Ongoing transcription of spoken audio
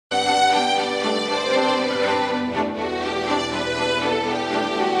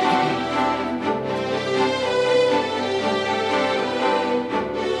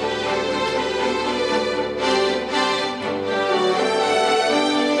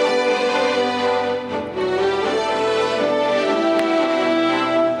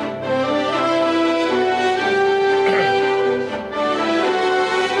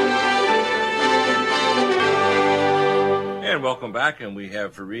welcome back, and we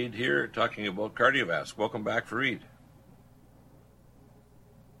have Farid here talking about KardioVasc. Welcome back, Farid.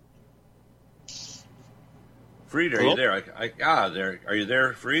 Farid, are you there? Are you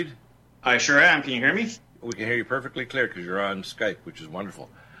there, Farid? I sure am. Can you hear me? We can hear you perfectly clear because you're on Skype, which is wonderful.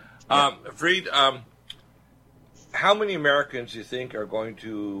 Farid, how many Americans do you think are going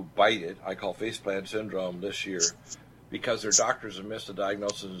to bite it, I call faceplant syndrome, this year because their doctors have missed a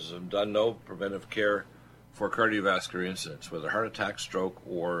diagnosis and done no preventive care for cardiovascular incidents, whether heart attack, stroke,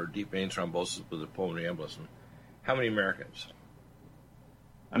 or deep vein thrombosis with a pulmonary embolism? How many Americans?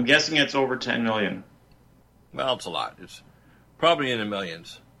 I'm guessing it's over 10 million. Well, it's a lot. It's probably in the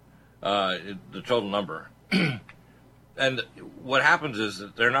millions, the total number. And what happens is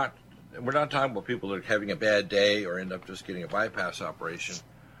that we're not talking about people that are having a bad day or end up just getting a bypass operation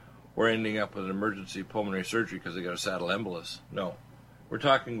or ending up with an emergency pulmonary surgery because they got a saddle embolus. No. We're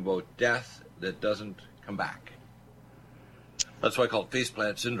talking about death that doesn't come back. That's why I call it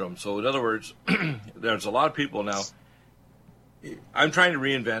faceplant syndrome. So in other words, there's a lot of people now. I'm trying to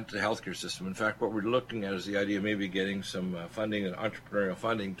reinvent the healthcare system. In fact, what we're looking at is the idea of maybe getting some funding and entrepreneurial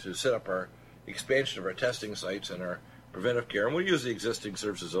funding to set up our expansion of our testing sites and our preventive care. And we'll use the existing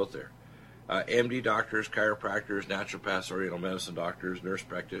services out there. MD doctors, chiropractors, naturopaths, oriental medicine doctors, nurse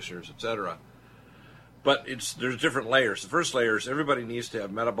practitioners, etc. But there's different layers. The first layer is everybody needs to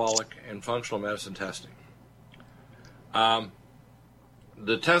have metabolic and functional medicine testing.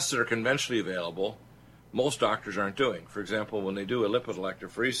 The tests that are conventionally available, most doctors aren't doing. For example, when they do a lipid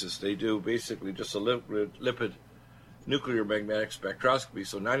electrophoresis, they do basically just a lipid nuclear magnetic spectroscopy.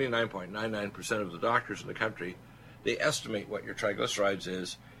 So 99.99% of the doctors in the country, they estimate what your triglycerides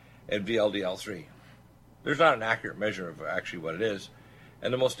is and VLDL3. There's not an accurate measure of actually what it is.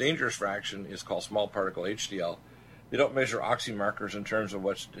 And the most dangerous fraction is called small particle HDL. They don't measure oxymarkers in terms of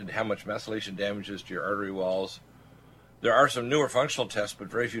how much methylation damages to your artery walls. There are some newer functional tests, but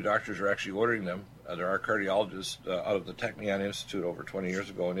very few doctors are actually ordering them. There are cardiologists out of the Technion Institute over 20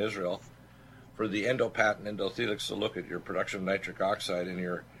 years ago in Israel for the endopat and endothelics to look at your production of nitric oxide and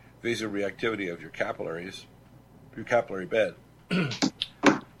your vasoreactivity of your capillaries, your capillary bed.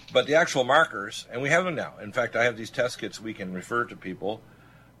 But the actual markers, and we have them now. In fact, I have these test kits we can refer to people.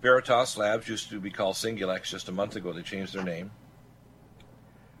 Veritas Labs used to be called Singulex just a month ago. They changed their name.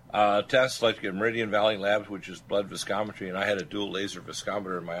 Tests like Meridian Valley Labs, which is blood viscometry, and I had a dual laser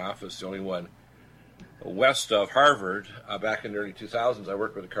viscometer in my office, the only one west of Harvard. Back in the early 2000s, I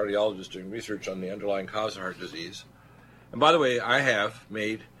worked with a cardiologist doing research on the underlying cause of heart disease. And by the way, I have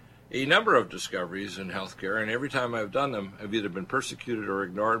made a number of discoveries in healthcare, and every time I've done them, I've either been persecuted or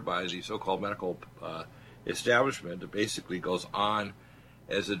ignored by the so-called medical establishment that basically goes on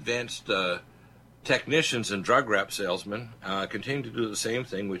as advanced technicians and drug rep salesmen continue to do the same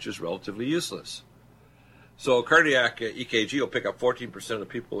thing, which is relatively useless. So cardiac EKG will pick up 14% of the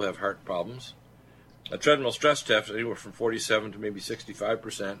people who have heart problems. A treadmill stress test, anywhere from 47 to maybe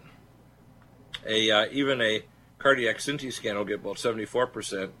 65%. Even a cardiac CT scan will get about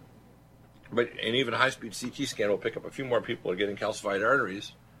 74%. And even a high-speed CT scan will pick up a few more people who are getting calcified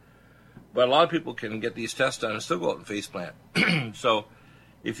arteries. But a lot of people can get these tests done and still go out and faceplant. So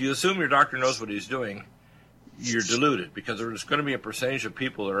if you assume your doctor knows what he's doing, you're deluded, because there's going to be a percentage of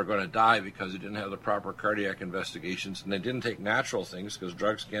people that are going to die because they didn't have the proper cardiac investigations and they didn't take natural things, because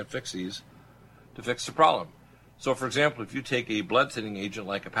drugs can't fix these, to fix the problem. So, for example, if you take a blood-thinning agent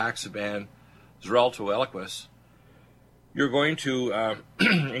like Apaxaban, Xarelto, Eliquis, you're going to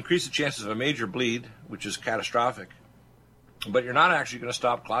increase the chances of a major bleed, which is catastrophic. But you're not actually going to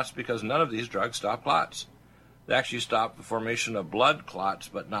stop clots, because none of these drugs stop clots. They actually stop the formation of blood clots,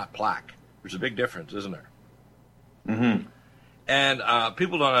 but not plaque. There's a big difference, isn't there? Mm-hmm. And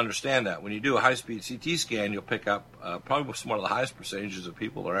people don't understand that. When you do a high-speed CT scan, you'll pick up probably one of the highest percentages of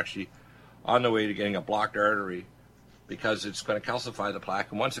people are actually on the way to getting a blocked artery, because it's going to calcify the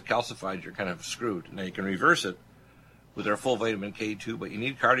plaque. And once it's calcified, you're kind of screwed. Now, you can reverse it with their full vitamin K2, but you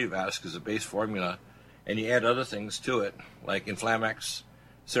need KardioVasc as a base formula, and you add other things to it, like Inflamex,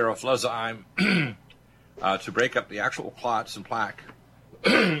 seroflozaime, to break up the actual clots and plaque.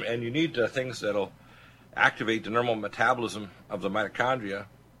 And you need things that'll activate the normal metabolism of the mitochondria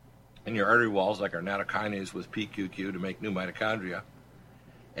in your artery walls, like our nattokinase with PQQ to make new mitochondria,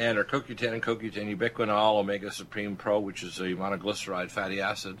 and our CoQ10 and CoQ10 ubiquinol, Omega Supreme Pro, which is a monoglyceride fatty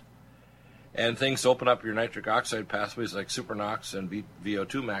acid, and things to open up your nitric oxide pathways like Supernox and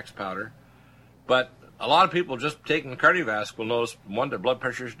VO2 max powder. But a lot of people just taking KardioVasc will notice, one, their blood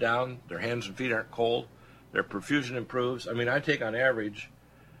pressure's down, their hands and feet aren't cold, their perfusion improves. I mean, I take on average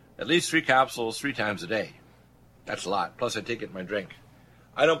at least 3 capsules 3 times a day. That's a lot. Plus I take it in my drink.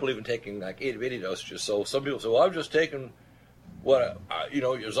 I don't believe in taking like 80 dosages. So some people say, well, I've just taken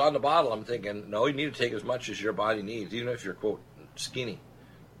it was on the bottle. I'm thinking, no, you need to take as much as your body needs, even if you're, quote, skinny.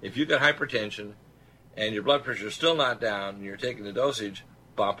 If you've got hypertension and your blood pressure is still not down and you're taking the dosage,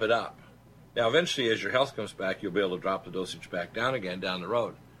 bump it up. Now, eventually, as your health comes back, you'll be able to drop the dosage back down again down the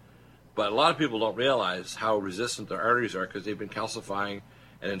road. But a lot of people don't realize how resistant their arteries are because they've been calcifying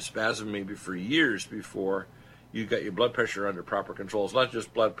and in spasm maybe for years before you got your blood pressure under proper control. It's not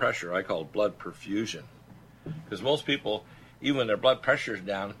just blood pressure. I call it blood perfusion. Because most people, even when their blood pressure is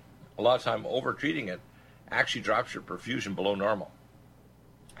down, a lot of time over-treating it actually drops your perfusion below normal.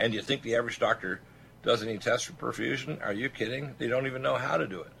 And you think the average doctor does any tests for perfusion? Are you kidding? They don't even know how to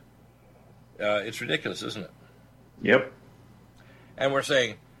do it. It's ridiculous, isn't it? Yep. And we're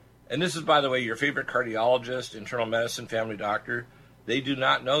saying, and this is, by the way, your favorite cardiologist, internal medicine, family doctor, they do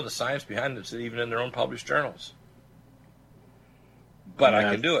not know the science behind it, even in their own published journals. But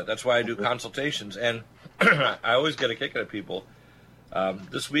I can do it. That's why I do consultations. And I always get a kick out of people.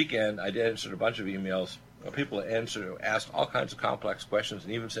 This weekend, I answered a bunch of emails. People asked all kinds of complex questions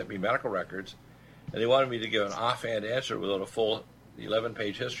and even sent me medical records. And they wanted me to give an offhand answer without a full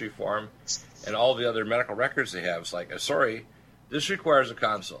 11-page history form and all the other medical records they have. It's like, sorry, this requires a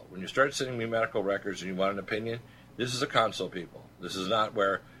consult. When you start sending me medical records and you want an opinion, this is a consult, people. This is not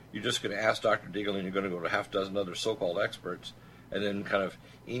where you're just going to ask Dr. Deagle and you're going to go to half dozen other so-called experts and then kind of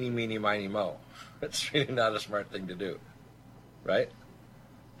eeny, meeny, miny, mo. It's really not a smart thing to do, right?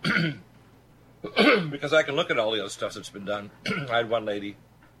 Because I can look at all the other stuff that's been done. I had one lady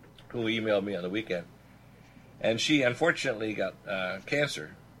who emailed me on the weekend, and she unfortunately got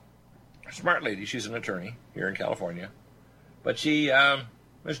cancer. A smart lady. She's an attorney here in California. But she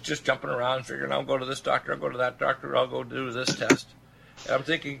was just jumping around, figuring, I'll go to this doctor, I'll go to that doctor, I'll go do this test. And I'm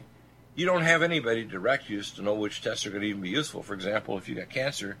thinking, you don't have anybody to direct you to know which tests are going to even be useful. For example, if you got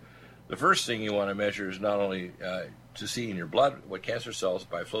cancer, the first thing you want to measure is not only to see in your blood what cancer cells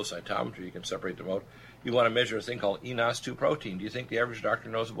by flow cytometry, you can separate them out. You want to measure a thing called eNOS2 protein. Do you think the average doctor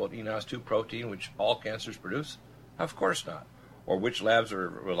knows about eNOS2 protein, which all cancers produce? Of course not. Or which labs are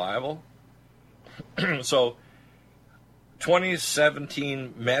reliable? So,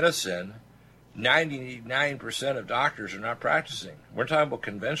 2017 medicine, 99% of doctors are not practicing. We're talking about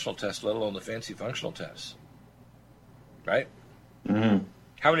conventional tests, let alone the fancy functional tests. Right? Mm-hmm.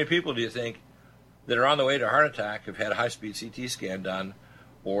 How many people do you think that are on the way to a heart attack have had a high-speed CT scan done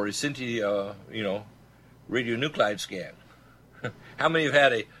or a radionuclide scan? How many have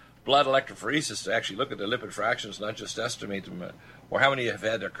had a blood electrophoresis to actually look at the lipid fractions, not just estimate them? Or how many have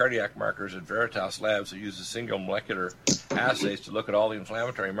had their cardiac markers at Veritas Labs that use a single molecular assays to look at all the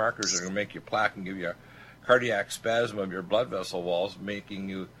inflammatory markers that are going to make you plaque and give you a cardiac spasm of your blood vessel walls, making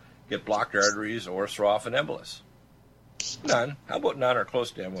you get blocked arteries or throw off an embolus? None. How about none or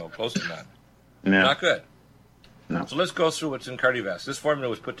close to none? No. Not good. No. So let's go through what's in KardioVasc. This formula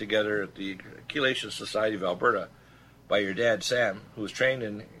was put together at the Chelation Society of Alberta by your dad, Sam, who was trained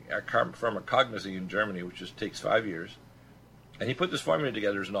in pharmacognosy in Germany, which takes 5 years. And he put this formula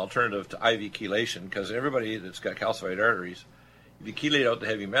together as an alternative to IV chelation, because everybody that's got calcified arteries, if you chelate out the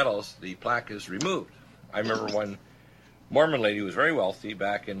heavy metals, the plaque is removed. I remember one Mormon lady who was very wealthy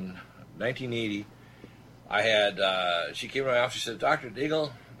back in 1980. She came to my office, she said, Dr.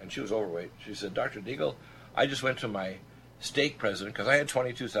 Deagle, and she was overweight. She said, Dr. Deagle, I just went to my stake president, because I had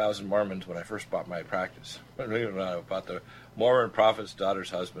 22,000 Mormons when I first bought my practice. Believe it or not, I bought the Mormon prophet's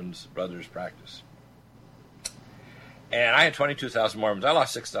daughter's husband's brother's practice. And I had 22,000 Mormons. I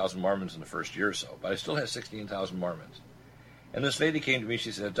lost 6,000 Mormons in the first year or so, but I still had 16,000 Mormons. And this lady came to me,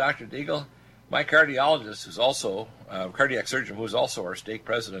 she said, Dr. Deagle, my cardiologist, who's also a cardiac surgeon, who's also our stake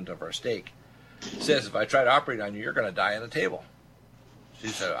president of our stake, says if I try to operate on you, you're going to die on the table. She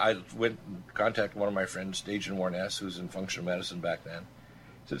said, I went and contacted one of my friends, Stage Warren S., who's in functional medicine back then.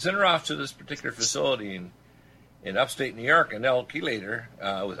 Said, send her off to this particular facility in upstate New York, and they'll chelate her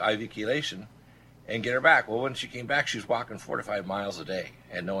with IV chelation and get her back. Well, when she came back, she was walking 4 to 5 miles a day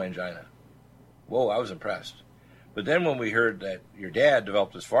and no angina. Whoa, I was impressed. But then when we heard that your dad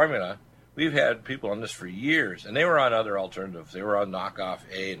developed this formula, we've had people on this for years, and they were on other alternatives. They were on knockoff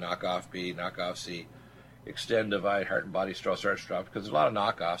A, knockoff B, knockoff C, extend, divide, heart and body stress, arch drop, because there's a lot of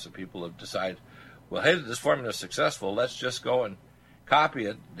knockoffs that people have decided, well, hey, this formula is successful, let's just go and copy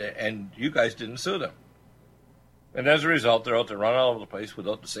it, and you guys didn't sue them. And as a result, they're out there running all over the place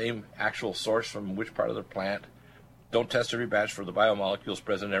without the same actual source from which part of the plant. Don't test every batch for the biomolecules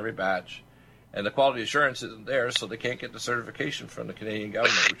present in every batch. And the quality assurance isn't there, so they can't get the certification from the Canadian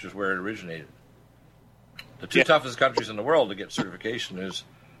government, which is where it originated. The two toughest countries in the world to get certification is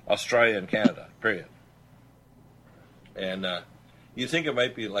Australia and Canada, period. And you think it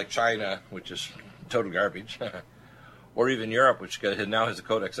might be like China, which is total garbage, or even Europe, which now has a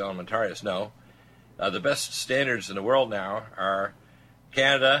Codex Alimentarius. No. The best standards in the world now are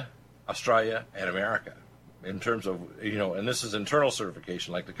Canada, Australia, and America in terms of, and this is internal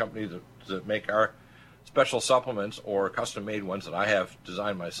certification, like the company that make our special supplements or custom-made ones that I have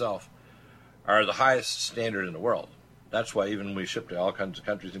designed myself are the highest standard in the world. That's why even we ship to all kinds of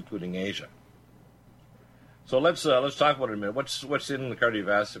countries, including Asia. So let's talk about it a minute. What's in the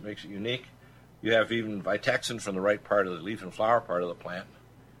KardioVasc that makes it unique? You have even Vitexin from the right part of the leaf and flower part of the plant.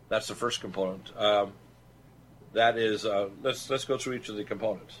 That's the first component. That is, let's go through each of the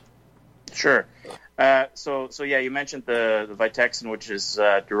components. Sure. So yeah, you mentioned the Vitexin, which is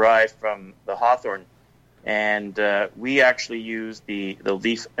derived from the hawthorn, and we actually use the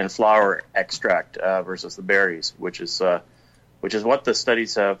leaf and flower extract versus the berries, which is what the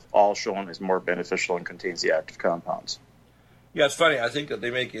studies have all shown is more beneficial and contains the active compounds. Yeah, it's funny. I think that they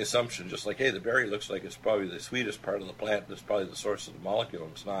make the assumption, just like, hey, the berry looks like it's probably the sweetest part of the plant. That's probably the source of the molecule.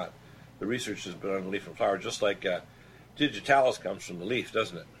 And it's not. The research has been on the leaf and flower, just like digitalis comes from the leaf,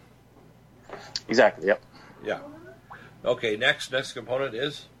 doesn't it? Exactly, yep. Yeah. Okay, next component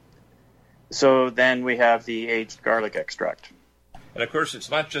is? So then we have the aged garlic extract. And, of course, it's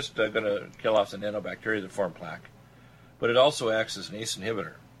not just going to kill off the nanobacteria that form plaque, but it also acts as an ACE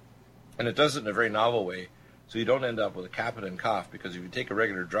inhibitor. And it does it in a very novel way, so you don't end up with a capitin cough, because if you take a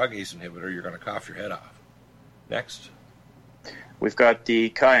regular drug ACE inhibitor, you're going to cough your head off. Next. We've got the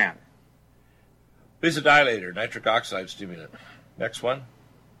cayenne. Vasodilator, nitric oxide stimulant. Next one.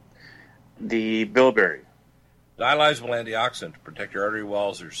 The bilberry. Dialyzable antioxidant to protect your artery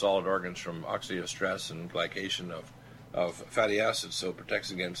walls or your solid organs from oxidative stress and glycation of fatty acids, so it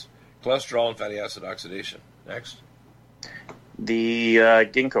protects against cholesterol and fatty acid oxidation. Next. The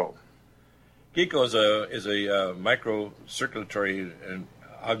ginkgo. Ginkgo is a microcirculatory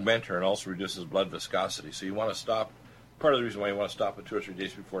augmenter and also reduces blood viscosity. So you want to stop. Part of the reason why you want to stop it 2 or 3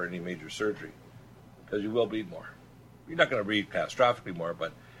 days before any major surgery, because you will bleed more. You're not going to bleed catastrophically more,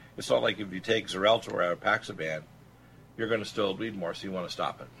 but it's not like if you take Xarelto or Apaxaban, you're going to still bleed more, so you want to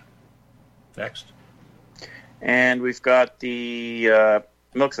stop it. Next. And we've got the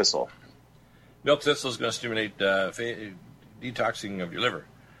milk thistle. Milk thistle is going to stimulate detoxing of your liver.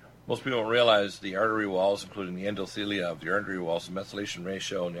 Most people don't realize the artery walls, including the endothelia of the artery walls, the methylation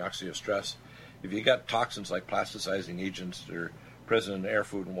ratio, and the oxidative stress. If you got toxins like plasticizing agents that are present in air,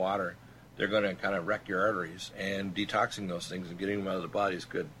 food, and water, they're going to kind of wreck your arteries. And detoxing those things and getting them out of the body is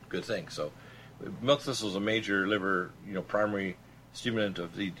a good thing. So, milk thistle is a major liver, primary stimulant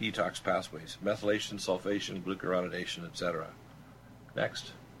of the detox pathways: methylation, sulfation, glucuronidation, etc.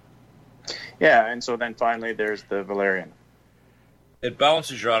 Next. Yeah, and so then finally there's the valerian. It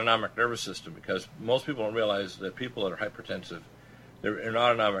balances your autonomic nervous system, because most people don't realize that people that are hypertensive, their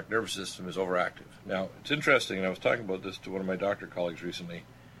autonomic nervous system is overactive. Now, it's interesting, and I was talking about this to one of my doctor colleagues recently,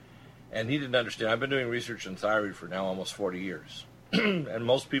 and he didn't understand. I've been doing research on thyroid for now almost 40 years, and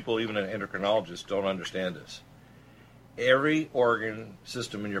most people, even an endocrinologist, don't understand this. Every organ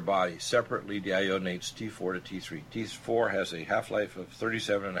system in your body separately deiodinates T4 to T3. T4 has a half-life of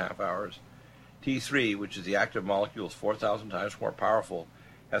 37.5 hours. T3, which is the active molecule, is 4,000 times more powerful,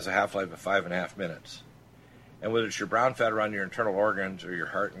 has a half-life of 5.5 minutes. And whether it's your brown fat around your internal organs or your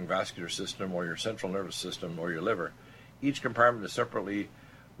heart and vascular system or your central nervous system or your liver, each compartment is separately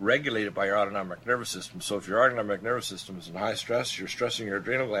regulated by your autonomic nervous system. So if your autonomic nervous system is in high stress, you're stressing your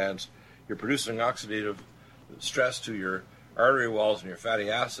adrenal glands, you're producing oxidative stress to your artery walls and your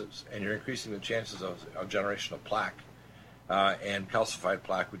fatty acids, and you're increasing the chances of generation of plaque and calcified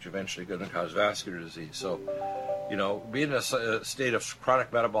plaque, which eventually going to cause vascular disease. So, being in a state of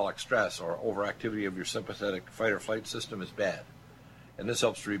chronic metabolic stress or overactivity of your sympathetic fight or flight system is bad. And this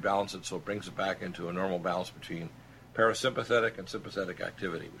helps to rebalance it, so it brings it back into a normal balance between parasympathetic and sympathetic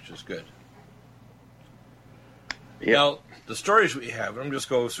activity, which is good. Yep. Now, the stories we have, I'm just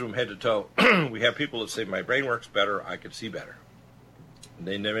going through them head to toe. We have people that say, my brain works better, I can see better. And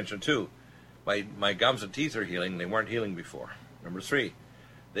they mention, too, my gums and teeth are healing, they weren't healing before. Number 3,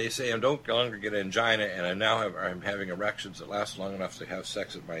 they say I don't longer get angina, and I'm having erections that last long enough to have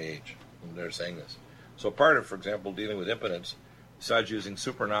sex at my age. And they're saying this. So part of, for example, dealing with impotence, besides using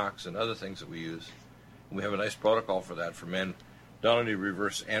Supernox and other things that we use, and we have a nice protocol for that for men, not only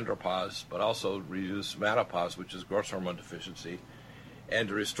reverse andropause, but also reduce menopause, which is growth hormone deficiency, and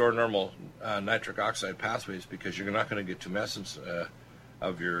to restore normal nitric oxide pathways, because you're not going to get tumescence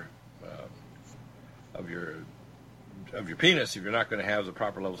of your penis if you're not going to have the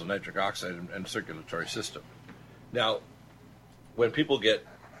proper levels of nitric oxide and circulatory system. Now, when people get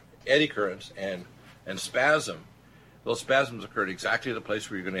eddy currents and spasm, those spasms occur at exactly the place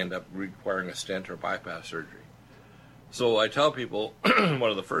where you're going to end up requiring a stent or bypass surgery. So I tell people one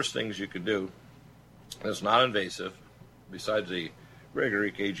of the first things you can do that's not invasive, besides the regular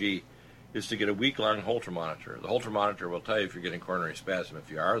EKG, is to get a week-long Holter monitor. The Holter monitor will tell you if you're getting coronary spasm.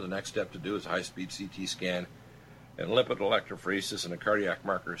 If you are, the next step to do is a high-speed CT scan and lipid electrophoresis and a cardiac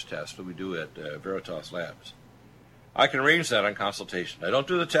markers test that we do at Veritas Labs. I can arrange that on consultation. I don't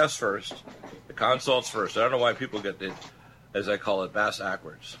do the test first. The consult's first. I don't know why people get it, as I call it,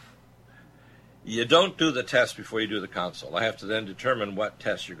 backwards. You don't do the test before you do the consult. I have to then determine what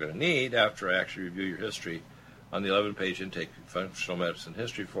tests you're going to need after I actually review your history on the 11-page intake functional medicine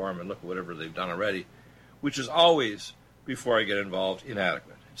history form and look at whatever they've done already, which is always, before I get involved,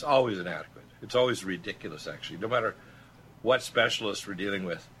 inadequate. It's always inadequate. It's always ridiculous, actually, no matter what specialist we're dealing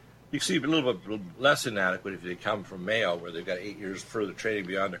with. You can see a little bit less inadequate if they come from Mayo, where they've got 8 years further training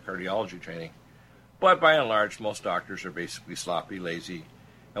beyond their cardiology training. But by and large, most doctors are basically sloppy, lazy,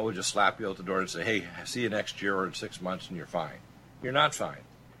 and will just slap you out the door and say, hey, see you next year or in 6 months and you're fine. You're not fine.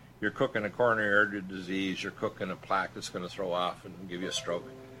 You're cooking a coronary artery disease. You're cooking a plaque that's going to throw off and give you a stroke.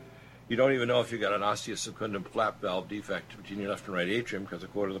 You don't even know if you got an osteosecundum flap valve defect between your left and right atrium because a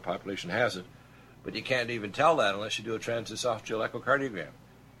quarter of the population has it. But you can't even tell that unless you do a transesophageal echocardiogram.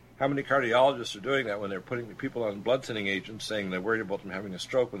 How many cardiologists are doing that when they're putting people on blood thinning agents saying they're worried about them having a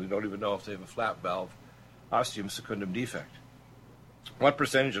stroke when they don't even know if they have a flap valve osteosecundum defect? What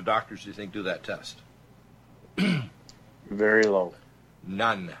percentage of doctors do you think do that test? Very low.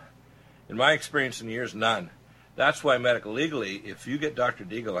 None. In my experience in years, none. That's why medical legally, if you get Dr.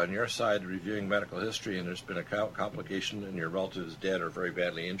 Deagle on your side reviewing medical history and there's been a complication and your relative is dead or very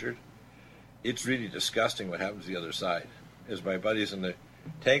badly injured, it's really disgusting what happens to the other side. As my buddies in the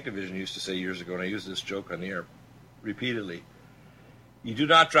tank division used to say years ago, and I used this joke on the air repeatedly, you do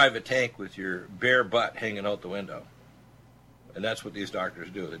not drive a tank with your bare butt hanging out the window. And that's what these doctors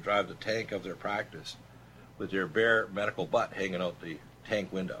do. They drive the tank of their practice with their bare medical butt hanging out the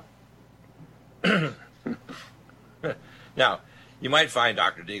tank window. Now, you might find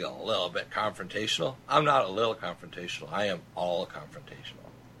Dr. Deagle a little bit confrontational. I'm not a little confrontational. I am all confrontational.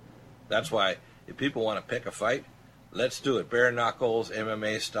 That's why if people want to pick a fight, let's do it. Bare knuckles,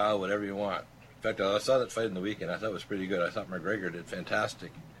 MMA style, whatever you want. In fact, I saw that fight in the weekend. I thought it was pretty good. I thought McGregor did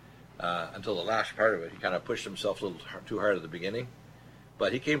fantastic. Until the last part of it. He kind of pushed himself a little too hard at the beginning.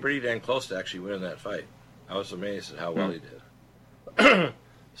 But he came pretty dang close to actually winning that fight. I was amazed at how well he did.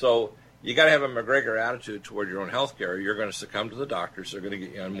 So you got to have a McGregor attitude toward your own health care. You're going to succumb to the doctors. They're going to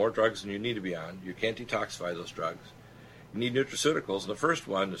get you on more drugs than you need to be on. You can't detoxify those drugs. You need nutraceuticals. And the first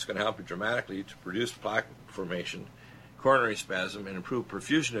one that's going to help you dramatically to produce plaque formation, coronary spasm, and improve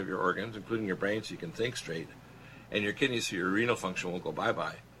perfusion of your organs, including your brain so you can think straight, and your kidneys so your renal function won't go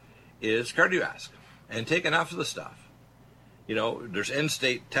bye-bye, is KardioVasc. And take enough of the stuff. You know, there's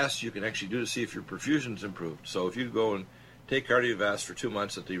end-state tests you can actually do to see if your perfusion's improved. So if you go and take KardioVasc for 2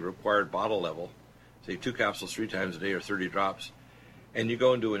 months at the required bottle level, say 2 capsules 3 times a day or 30 drops, and you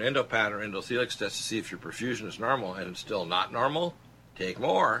go and do an endopat or endothelix test to see if your perfusion is normal and it's still not normal, take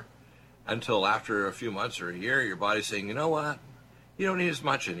more until after a few months or a year, your body's saying, you know what, you don't need as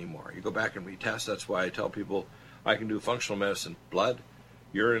much anymore. You go back and retest. That's why I tell people I can do functional medicine blood,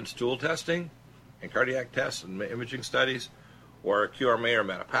 urine stool testing, and cardiac tests and imaging studies, or a QRMA or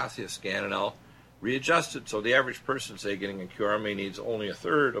metapathia scan, and I'll readjust it so the average person, say, getting a QRMA needs only a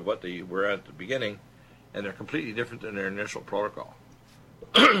third of what they were at the beginning, and they're completely different than their initial protocol.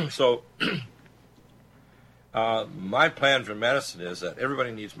 So my plan for medicine is that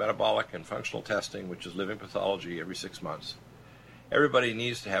everybody needs metabolic and functional testing, which is living pathology, every 6 months. Everybody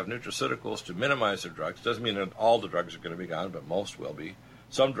needs to have nutraceuticals to minimize their drugs. Doesn't mean that all the drugs are going to be gone, but most will be.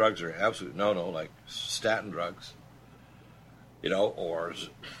 Some drugs are absolute no-no, like statin drugs, or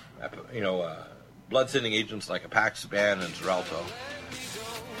blood-thinning agents like Apaxaban and Xarelto.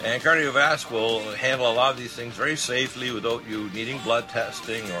 And KardioVasc will handle a lot of these things very safely without you needing blood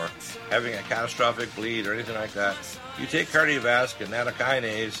testing or having a catastrophic bleed or anything like that. You take KardioVasc and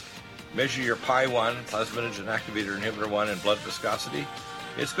nattokinase, measure your Pi1, plasminogen activator inhibitor 1, and blood viscosity.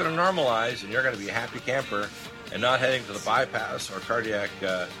 It's going to normalize, and you're going to be a happy camper and not heading to the bypass or cardiac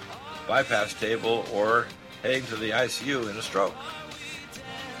bypass table or heading to the ICU in a stroke.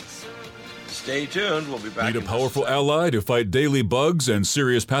 Stay tuned. We'll be back. Need a powerful ally to fight daily bugs and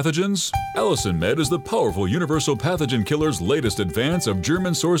serious pathogens? Allicin Med is the powerful universal pathogen killer's latest advance of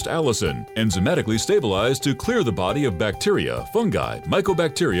German-sourced allicin, enzymatically stabilized to clear the body of bacteria, fungi,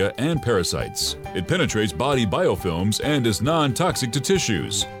 mycobacteria, and parasites. It penetrates body biofilms and is non-toxic to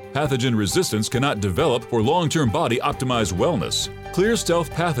tissues. Pathogen resistance cannot develop for long-term body-optimized wellness. Clear stealth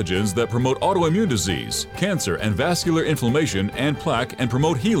pathogens that promote autoimmune disease, cancer and vascular inflammation and plaque and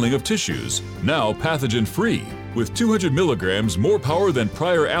promote healing of tissues. Now pathogen-free. With 200 milligrams more power than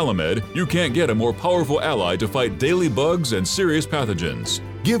prior Alamed, you can't get a more powerful ally to fight daily bugs and serious pathogens.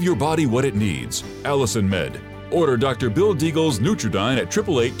 Give your body what it needs. Allison Med. Order Dr. Bill Deagle's Nutridyne at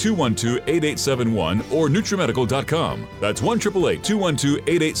 888-212-8871 or NutriMedical.com. That's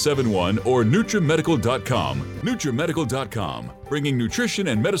 1-888-212-8871 or NutriMedical.com. NutriMedical.com, bringing nutrition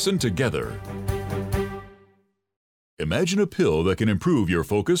and medicine together. Imagine a pill that can improve your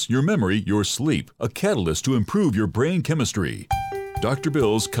focus, your memory, your sleep, a catalyst to improve your brain chemistry. Dr.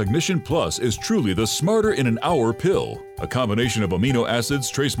 Bill's Cognition Plus is truly the smarter in an hour pill. A combination of amino acids,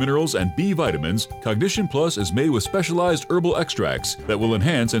 trace minerals, and B vitamins, Cognition Plus is made with specialized herbal extracts that will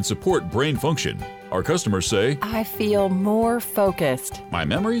enhance and support brain function. Our customers say, I feel more focused. My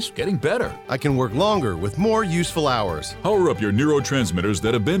memory's getting better. I can work longer with more useful hours. Power up your neurotransmitters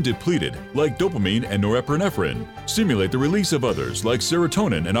that have been depleted, like dopamine and norepinephrine. Stimulate the release of others, like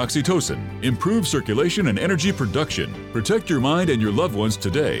serotonin and oxytocin. Improve circulation and energy production. Protect your mind and your loved ones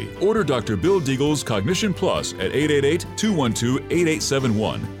today. Order Dr. Bill Deagle's Cognition Plus at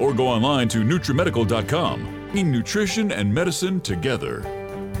 888-212-8871 or go online to NutriMedical.com. Bringing nutrition and medicine together.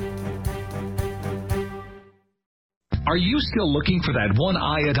 Are you still looking for that one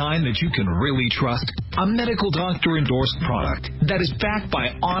iodine that you can really trust? A medical doctor endorsed product that is backed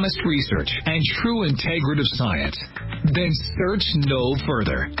by honest research and true integrative science? Then search no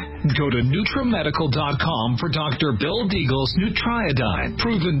further. Go to NutriMedical.com for Dr. Bill Deagle's Nutriodine,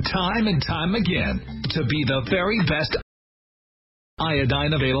 proven time and time again to be the very best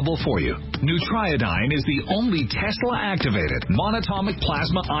iodine available for you. Nutriodine is the only Tesla-activated monatomic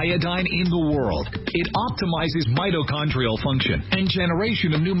plasma iodine in the world. It optimizes mitochondrial function and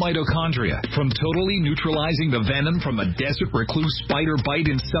generation of new mitochondria, from totally neutralizing the venom from a desert recluse spider bite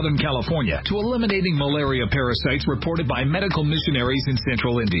in Southern California to eliminating malaria parasites reported by medical missionaries in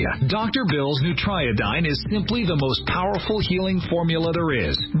central India. Dr. Bill's Nutriodine is simply the most powerful healing formula there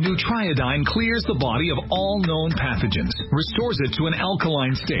is. Nutriodine clears the body of all known pathogens, restores it to an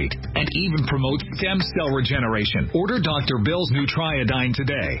alkaline state, and even promotes stem cell regeneration. Order Dr. Bill's Nutriodine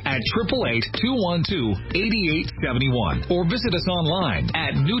today at 888-212-8871 or visit us online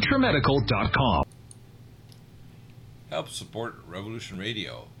at NutriMedical.com. Help support Revolution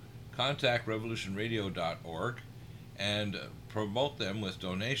Radio. Contact revolutionradio.org and promote them with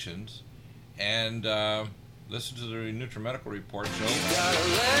donations, and listen to the NutriMedical Report show. Gotta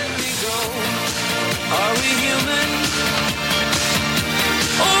let me go. Are we human?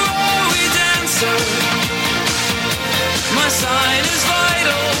 Or are we dancer? My sign is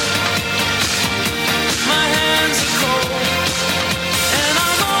vital. My hands are cold. And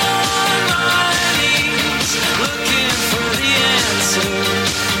I'm on my knees looking for the answer.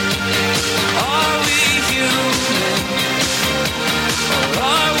 Are we human? Or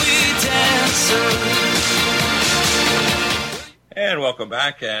are we dancer? And welcome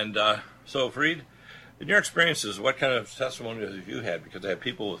back. And so, Farid, in your experiences, what kind of testimonials have you had? Because I have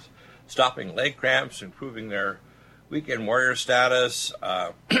people with stopping leg cramps, improving their weekend warrior status,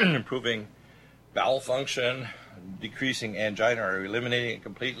 improving bowel function, decreasing angina or eliminating it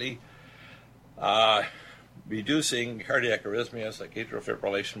completely, reducing cardiac arrhythmias like atrial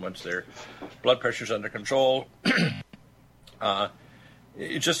fibrillation once their blood pressure is under control.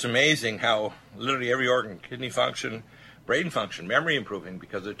 It's just amazing how literally every organ, kidney function, brain function, memory improving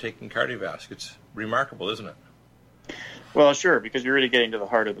because they're taking KardioVasc. It's remarkable, isn't it? Well, sure, because you're really getting to the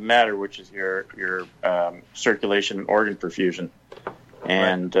heart of the matter, which is your circulation and organ perfusion.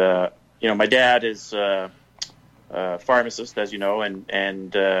 And right. My dad is a pharmacist, as you know,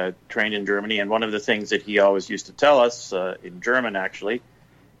 and trained in Germany. And one of the things that he always used to tell us in German, actually,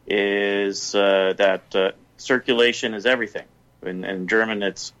 is that circulation is everything. In German,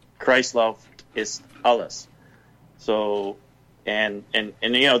 it's Kreislauf ist alles. So, and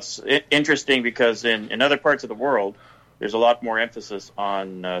it's interesting because in other parts of the world, there's a lot more emphasis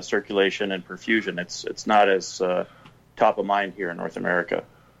on circulation and perfusion. It's not as top of mind here in North America.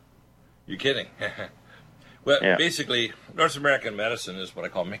 You're kidding. Well, yeah. Basically, North American medicine is what I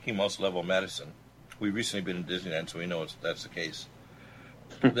call Mickey Mouse level medicine. We've recently been in Disneyland, so we know that's the case.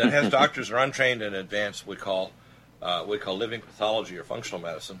 That has doctors who are untrained in advanced we call living pathology or functional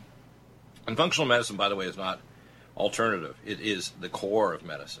medicine. And functional medicine, by the way, is not alternative. It is the core of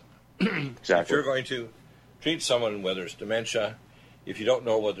medicine. Exactly. If you're going to treat someone, whether it's dementia, if you don't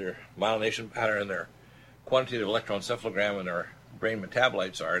know what their myelination pattern, their quantitative electroencephalogram, and their brain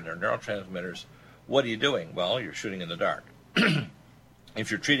metabolites are, and their neurotransmitters, what are you doing? Well, you're shooting in the dark. If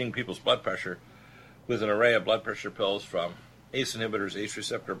you're treating people's blood pressure with an array of blood pressure pills from ACE inhibitors, ACE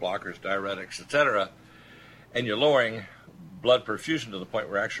receptor blockers, diuretics, etc., and you're lowering blood perfusion to the point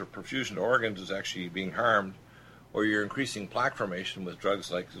where actual perfusion to organs is actually being harmed or you're increasing plaque formation with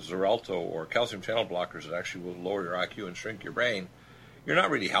drugs like Xarelto or calcium channel blockers that actually will lower your IQ and shrink your brain, you're not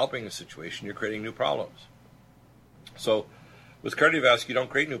really helping the situation, you're creating new problems. So with KardioVasc, you don't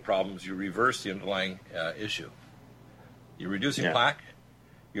create new problems, you reverse the underlying issue. You're reducing plaque,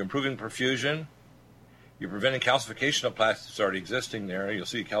 you're improving perfusion, you're preventing calcification of plaque that's already existing there. You'll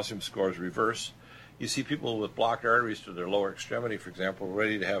see calcium scores reverse. You see people with blocked arteries to their lower extremity, for example,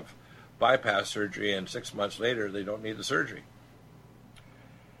 ready to have bypass surgery, and 6 months later they don't need the surgery.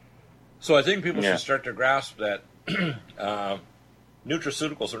 So I think people should start to grasp that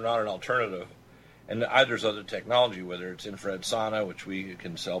nutraceuticals are not an alternative, and there's other technology, whether it's infrared sauna, which we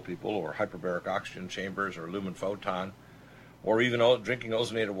can sell people, or hyperbaric oxygen chambers, or lumen photon, or even drinking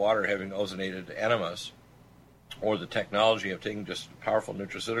ozonated water, having ozonated enemas, or the technology of taking just powerful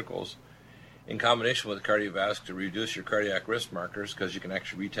nutraceuticals in combination with KardioVasc to reduce your cardiac risk markers, because you can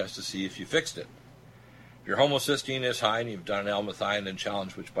actually retest to see if you fixed it. If your homocysteine is high and you've done an L-methionine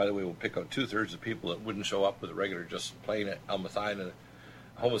challenge, which, by the way, will pick out 2/3 of people that wouldn't show up with a regular, just plain L-methionine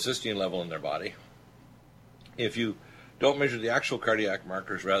homocysteine level in their body. If you don't measure the actual cardiac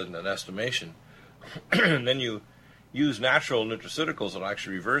markers rather than an estimation, then you use natural nutraceuticals that will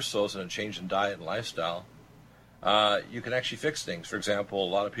actually reverse those, and a change in diet and lifestyle, you can actually fix things. For example, a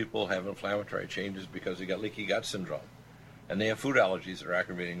lot of people have inflammatory changes because they got leaky gut syndrome, and they have food allergies that are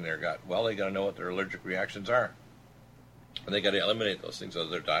aggravating their gut. Well, they got to know what their allergic reactions are, and they got to eliminate those things out of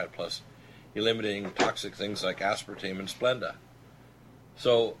their diet, plus eliminating toxic things like aspartame and Splenda.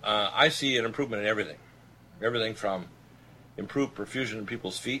 So I see an improvement in everything from improved perfusion in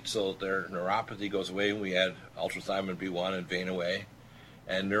people's feet so that their neuropathy goes away, and we add ultrathymine B1 and vein away,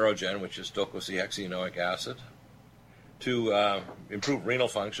 and Neurogen, which is docosahexaenoic acid, to improve renal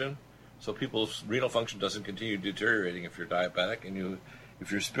function, so people's renal function doesn't continue deteriorating if you're diabetic, and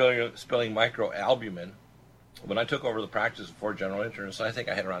if you're spilling microalbumin. When I took over the practice of 4 general internists, I think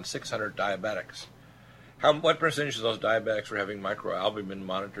I had around 600 diabetics. What percentage of those diabetics were having microalbumin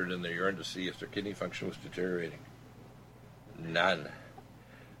monitored in their urine to see if their kidney function was deteriorating? None.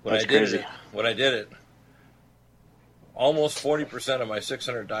 When I did it, almost 40% of my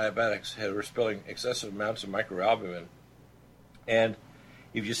 600 diabetics were spilling excessive amounts of microalbumin. And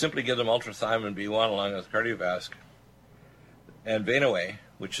if you simply give them ultrathymine B1 along with KardioVasc and Vein-Away,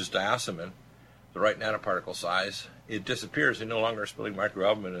 which is diacemin, the right nanoparticle size, it disappears. They no longer are spilling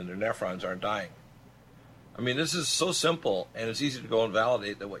microalbumin, and their nephrons aren't dying. I mean, this is so simple, and it's easy to go and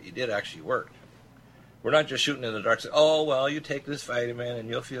validate that what you did actually worked. We're not just shooting in the dark, saying, oh, well, you take this vitamin and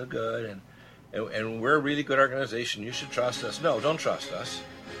you'll feel good, and we're a really good organization. You should trust us. No, don't trust us.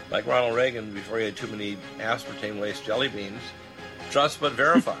 Like Ronald Reagan, before he had too many aspartame-laced jelly beans, trust but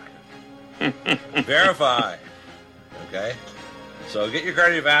verify. Verify. Okay? So get your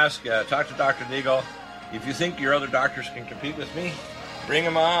KardioVasc, talk to Dr. Deagle. If you think your other doctors can compete with me, bring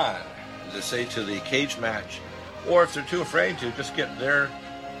them on, as I say, to the cage match. Or if they're too afraid to, just get their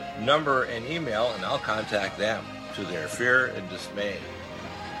number and email, and I'll contact them to their fear and dismay.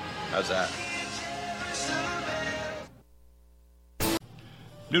 How's that?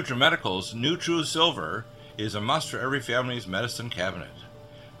 NutriMedical's NutriSilver is a must for every family's medicine cabinet.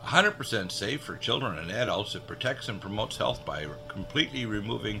 100% safe for children and adults, it protects and promotes health by completely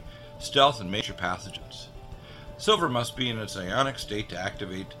removing stealth and major pathogens. Silver must be in its ionic state to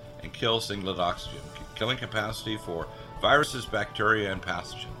activate and kill singlet oxygen, killing capacity for viruses, bacteria, and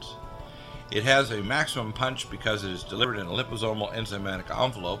pathogens. It has a maximum punch because it is delivered in a liposomal enzymatic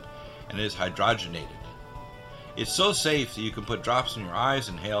envelope and is hydrogenated. It's so safe that you can put drops in your eyes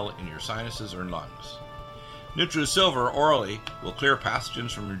and inhale in your sinuses or lungs. NutriSilver orally will clear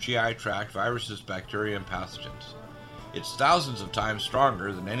pathogens from your GI tract, viruses, bacteria, and pathogens. It's thousands of times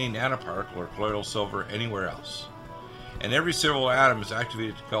stronger than any nanoparticle or colloidal silver anywhere else. And every silver atom is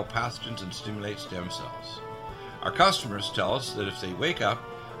activated to kill pathogens and stimulate stem cells. Our customers tell us that if they wake up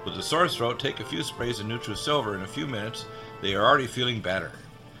with a sore throat, take a few sprays of NutriSilver in a few minutes, they are already feeling better.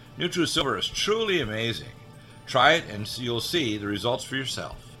 NutriSilver is truly amazing. Try it and you'll see the results for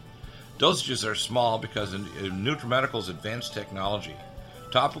yourself. Dosages are small because of NutriMedical's advanced technology,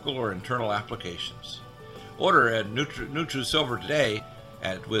 topical or internal applications. Order at NutriSilver today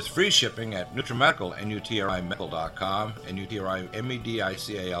with free shipping at NutriMedical, NutriMedical.com,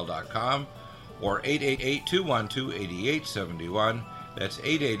 NutriMedical.com, or 888-212-8871. That's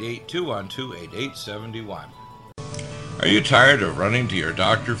 888-212-8871. Are you tired of running to your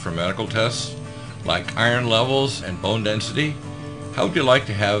doctor for medical tests like iron levels and bone density? How would you like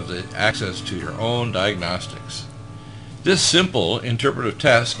to have the access to your own diagnostics? This simple interpretive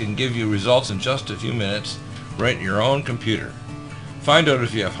test can give you results in just a few minutes right in your own computer. Find out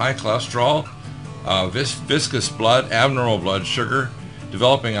if you have high cholesterol viscous blood, abnormal blood sugar,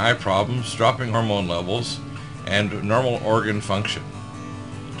 developing eye problems, dropping hormone levels, and normal organ function.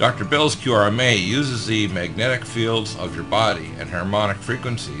 Dr. Bill's QRMA uses the magnetic fields of your body and harmonic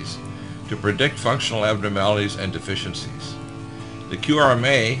frequencies to predict functional abnormalities and deficiencies. The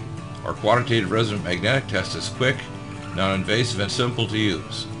QRMA, or Quantitative Resonant Magnetic Test, is quick, non-invasive, and simple to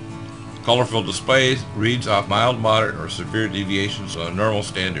use. Colorful display reads off mild, moderate, or severe deviations on normal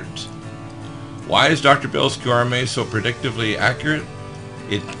standards. Why is Dr. Bill's QRMA so predictively accurate?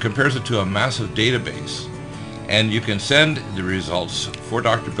 It compares it to a massive database, and you can send the results for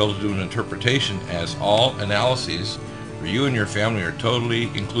Dr. Bill to do an interpretation, as all analyses for you and your family are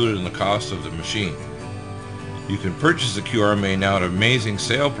totally included in the cost of the machine. You can purchase the QRMA now at an amazing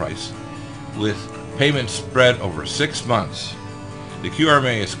sale price with payments spread over 6 months. The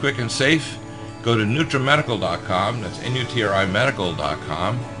QRMA is quick and safe. Go to NutriMedical.com, that's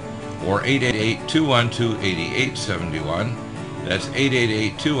NutriMedical.com, or 888-212-8871. That's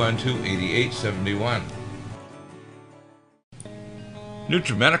 888-212-8871.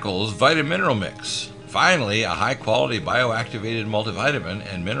 NutriMedical's Vitamineral Mix. Finally, a high-quality bioactivated multivitamin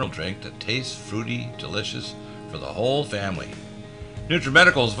and mineral drink that tastes fruity, delicious for the whole family.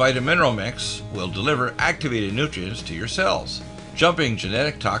 NutriMedical's Vitamineral Mix will deliver activated nutrients to your cells, jumping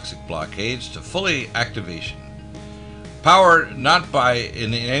genetic toxic blockades to fully activation. Powered not by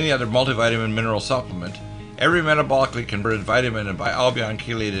in any other multivitamin mineral supplement, every metabolically converted vitamin and bialbion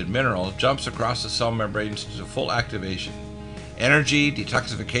chelated mineral jumps across the cell membranes to full activation. Energy,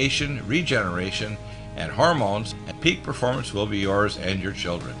 detoxification, regeneration, and hormones, and peak performance will be yours and your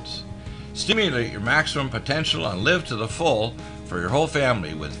children's. Stimulate your maximum potential and live to the full for your whole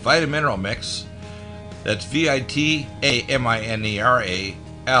family with Vitamineral Mix. That's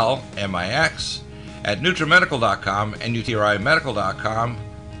VITAMINERAL-MIX at NutriMedical.com and NutriMedical.com,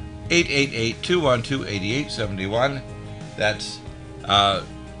 888-212-8871. That's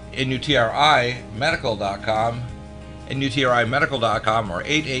NutriMedical.com and NutriMedical.com, or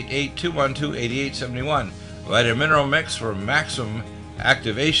 888-212-8871. Vitamineral Mix for maximum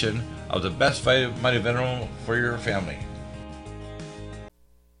activation of the best vitamin for your family.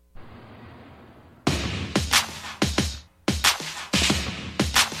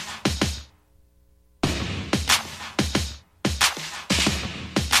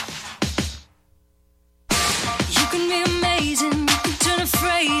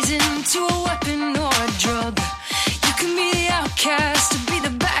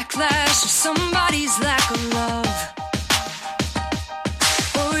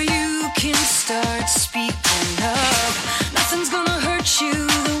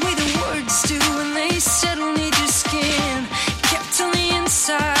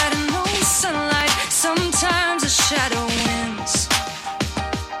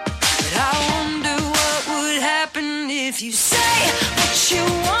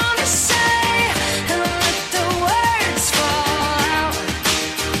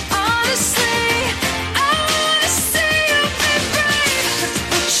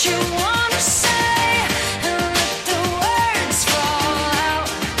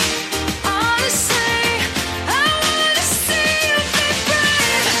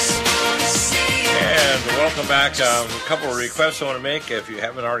 A couple of requests I want to make. If you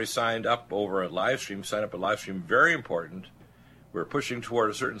haven't already signed up over at Livestream, sign up at Livestream. Very important. We're pushing toward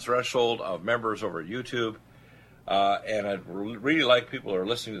a certain threshold of members over at YouTube. And I'd really like people who are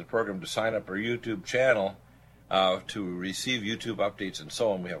listening to the program to sign up our YouTube channel to receive YouTube updates and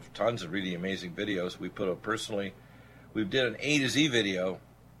so on. We have tons of really amazing videos. We put up personally. We did an A to Z video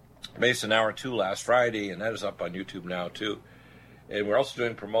based on hour 2 last Friday, and that is up on YouTube now too. And we're also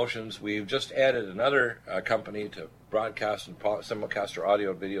doing promotions. We've just added another company to broadcast and simulcast our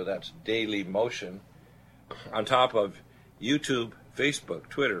audio and video. That's Daily Motion. On top of YouTube, Facebook,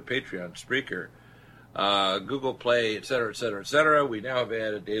 Twitter, Patreon, Spreaker, Google Play, etc., etc., etc., we now have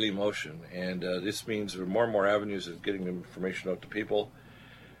added Daily Motion. And this means there are more and more avenues of getting information out to people.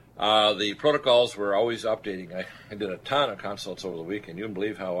 The protocols we're always updating. I did a ton of consults over the weekend. You wouldn't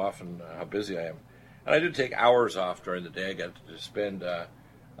believe how busy I am. And I did take hours off during the day. I got to spend, I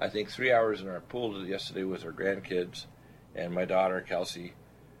think, 3 hours in our pool yesterday with our grandkids and my daughter, Kelsey,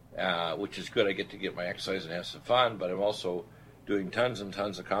 which is good. I get to get my exercise and have some fun, but I'm also doing tons and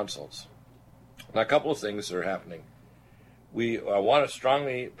tons of consults. Now, a couple of things that are happening. We want to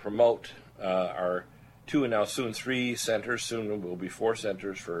strongly promote our 2 and now soon 3 centers. Soon will be 4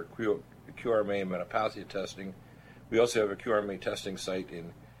 centers for QRMA and metapathia testing. We also have a QRMA testing site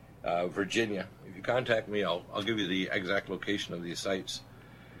in Virginia. If you contact me, I'll give you the exact location of these sites.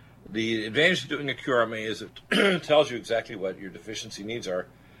 The advantage of doing a QRMA is it tells you exactly what your deficiency needs are.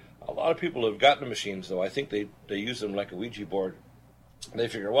 A lot of people who have gotten the machines, though, I think they use them like a Ouija board. They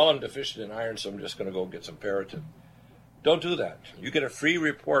figure, well, I'm deficient in iron, so I'm just going to go get some ferritin. Don't do that. You get a free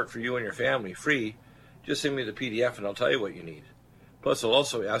report for you and your family, free. Just send me the PDF and I'll tell you what you need. Plus, I'll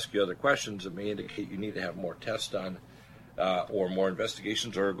also ask you other questions that may indicate you need to have more tests done or more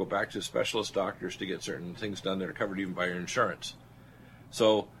investigations, or go back to specialist doctors to get certain things done that are covered even by your insurance.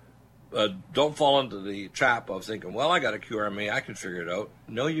 So don't fall into the trap of thinking, well, I got a QRMA, I can figure it out.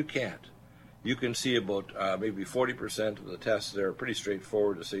 No, you can't. You can see about maybe 40% of the tests that are pretty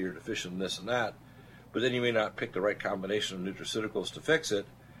straightforward to say you're deficient in this and that, but then you may not pick the right combination of nutraceuticals to fix it,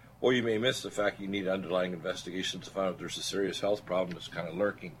 or you may miss the fact you need underlying investigations to find out if there's a serious health problem that's kind of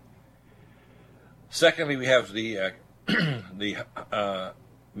lurking. Secondly, we have the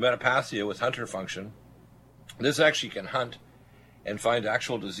metapathia with Hunter function. This actually can hunt and find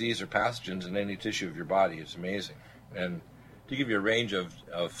actual disease or pathogens in any tissue of your body. It's amazing. And to give you a range of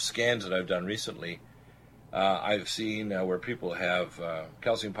scans that I've done recently, I've seen where people have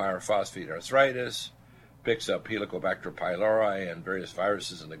calcium pyrophosphate arthritis, picks up Helicobacter pylori and various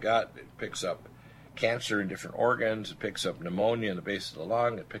viruses in the gut. It picks up cancer in different organs. It picks up pneumonia in the base of the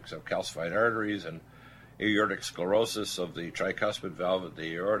lung. It picks up calcified arteries and aortic sclerosis of the tricuspid valve of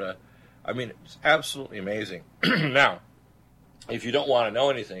the aorta. I mean, it's absolutely amazing. Now, if you don't want to know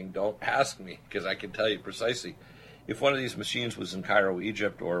anything, don't ask me, because I can tell you precisely. If one of these machines was in Cairo,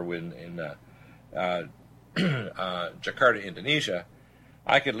 Egypt, or in Jakarta, Indonesia,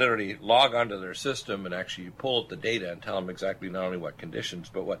 I could literally log onto their system and actually pull up the data and tell them exactly not only what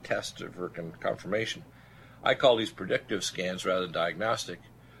conditions, but what tests for confirmation. I call these predictive scans rather than diagnostic,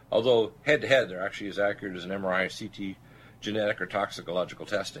 although head-to-head they're actually as accurate as an MRI, CT, genetic, or toxicological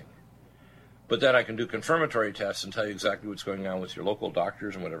testing. But then I can do confirmatory tests and tell you exactly what's going on with your local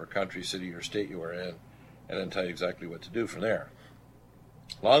doctors in whatever country, city, or state you are in, and then tell you exactly what to do from there.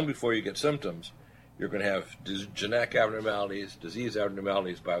 Long before you get symptoms, you're going to have genetic abnormalities, disease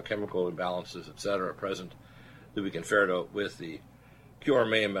abnormalities, biochemical imbalances, etc. present that we can ferret out with the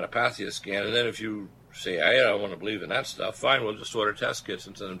QRMA and metapathia scan. And then if you say, I don't want to believe in that stuff, fine, we'll just order test kits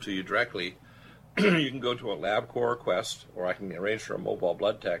and send them to you directly. You can go to a LabCorp request, or I can arrange for a mobile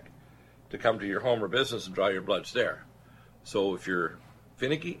blood tech to come to your home or business and draw your bloods there. So if you're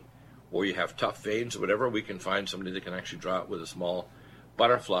finicky or you have tough veins or whatever, we can find somebody that can actually draw it with a small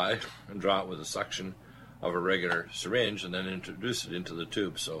butterfly and draw it with a suction of a regular syringe and then introduce it into the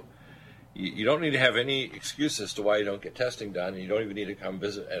tube. So you don't need to have any excuse as to why you don't get testing done, and you don't even need to come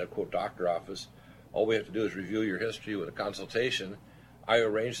visit at a quote doctor office. All we have to do is review your history with a consultation. I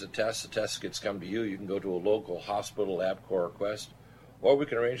arrange the test kits come to you. You can go to a local hospital, LabCorp request, or we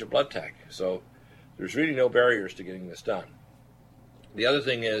can arrange a blood tech. So there's really no barriers to getting this done. The other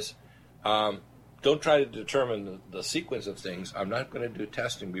thing is, don't try to determine the sequence of things. I'm not going to do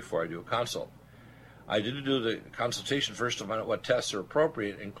testing before I do a consult. I did do the consultation first to find out what tests are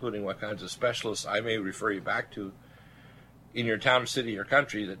appropriate, including what kinds of specialists I may refer you back to in your town, city, or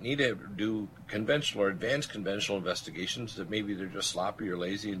country that need to do conventional or advanced conventional investigations that maybe they're just sloppy or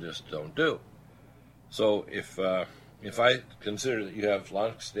lazy and just don't do. So if I consider that you have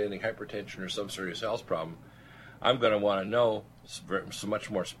long-standing hypertension or some serious health problem, I'm going to want to know so much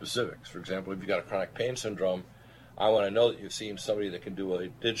more specifics. For example, if you've got a chronic pain syndrome, I want to know that you've seen somebody that can do a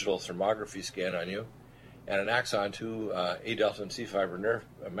digital thermography scan on you and an axon 2 A delta and C fiber nerve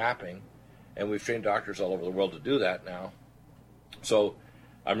mapping, and we've trained doctors all over the world to do that now. So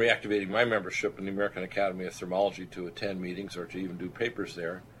I'm reactivating my membership in the American Academy of Thermology to attend meetings or to even do papers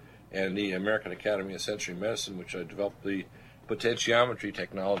there, and the American Academy of Sensory Medicine, which I developed the potentiometry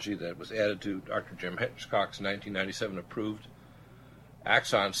technology that was added to Dr. Jim Hitchcock's 1997 approved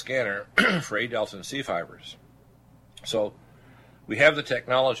axon scanner for A delta and C fibers. So we have the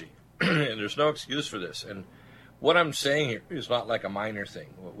technology, and there's no excuse for this. And what I'm saying here is not like a minor thing.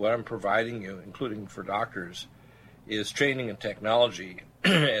 What I'm providing you, including for doctors, is training and technology,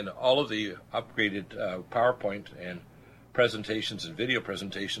 and all of the upgraded PowerPoint and presentations and video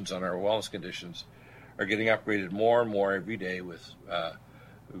presentations on our wellness conditions are getting upgraded more and more every day with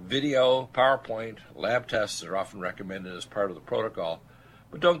video, PowerPoint, lab tests that are often recommended as part of the protocol.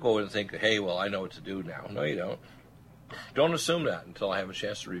 But don't go and think, hey, well, I know what to do now. No, you don't. Don't assume that until I have a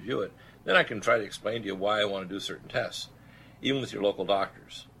chance to review it. Then I can try to explain to you why I want to do certain tests, even with your local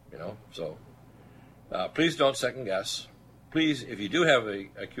doctors, So please don't second guess. Please, if you do have a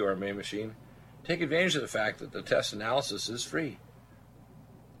QRMA machine, take advantage of the fact that the test analysis is free.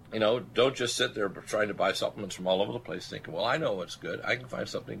 Don't just sit there trying to buy supplements from all over the place thinking, well, I know what's good. I can find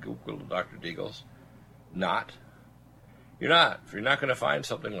something equal to Dr. Deagle's. Not. You're not. If you're not going to find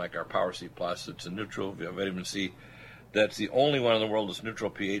something like our Power C Plus, it's a neutral vitamin C that's the only one in the world that's neutral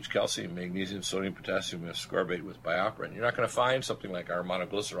pH, calcium, magnesium, sodium, potassium, and ascorbate with bioperin. You're not going to find something like our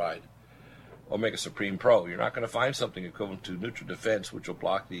monoglyceride, Omega Supreme Pro. You're not going to find something equivalent to NutriDefense, which will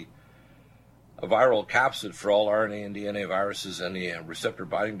block the viral capsid for all RNA and DNA viruses and the receptor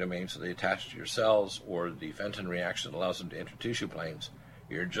binding domains that they attach to your cells, or the Fenton reaction that allows them to enter tissue planes.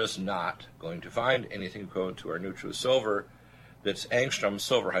 You're just not going to find anything equivalent to our NutriSilver that's angstrom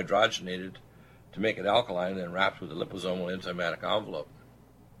silver hydrogenated to make it alkaline and then wrapped with a liposomal enzymatic envelope.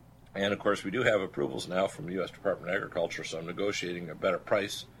 And of course, we do have approvals now from the U.S. Department of Agriculture, so I'm negotiating a better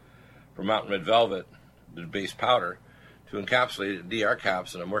price for Mountain Red Velvet, the base powder, to encapsulate it in DR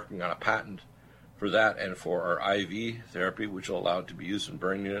caps, and I'm working on a patent for that and for our IV therapy, which will allow it to be used in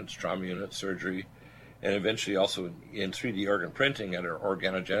burn units, trauma units, surgery, and eventually also in 3D organ printing at our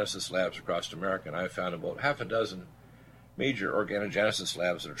organogenesis labs across America. And I've found about half a dozen major organogenesis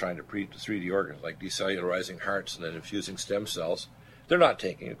labs that are trying to print 3D organs, like decellularizing hearts and then infusing stem cells. They're not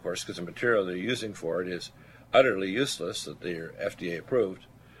taking, of course, because the material they're using for it is utterly useless, that they're FDA approved.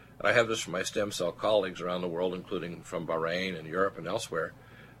 And I have this from my stem cell colleagues around the world, including from Bahrain and Europe and elsewhere,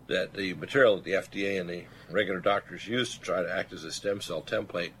 that the material that the FDA and the regular doctors use to try to act as a stem cell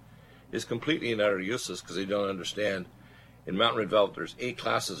template is completely and utterly useless, because they don't understand. In Mountain Red Velvet, there's 8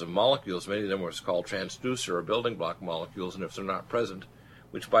 classes of molecules. Many of them are what's called transducer or building block molecules, and if they're not present,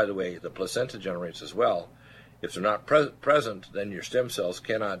 which, by the way, the placenta generates as well, if they're not present, then your stem cells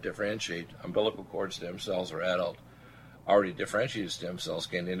cannot differentiate. Umbilical cord stem cells or adult already differentiated stem cells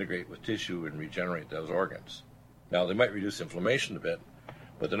can integrate with tissue and regenerate those organs. Now, they might reduce inflammation a bit,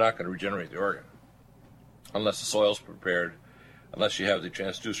 but they're not going to regenerate the organ unless the soil's prepared, unless you have the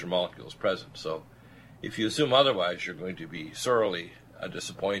transducer molecules present. So if you assume otherwise, you're going to be sorely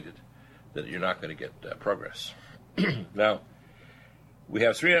disappointed that you're not going to get progress. Now, we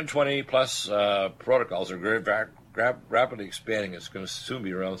have 320 plus protocols that are rapidly expanding. It's going to soon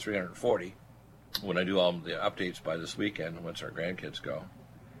be around 340 when I do all the updates by this weekend, once our grandkids go.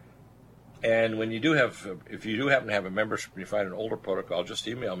 And when you do have, if you do happen to have a membership and you find an older protocol, just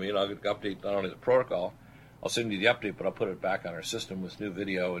email me and I'll update not only the protocol, I'll send you the update, but I'll put it back on our system with new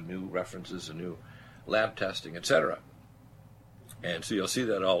video and new references and new lab testing, etc. And so you'll see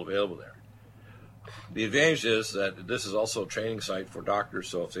that all available there. The advantage is that this is also a training site for doctors,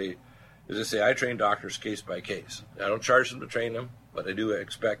 so if they, as I say, I train doctors case by case. I don't charge them to train them, but I do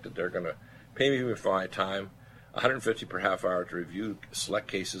expect that they're going to pay me for my time, $150 per half hour to review select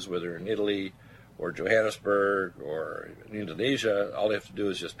cases, whether in Italy or Johannesburg or in Indonesia. All they have to do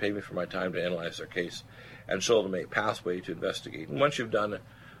is just pay me for my time to analyze their case and show them a pathway to investigate. And once you've done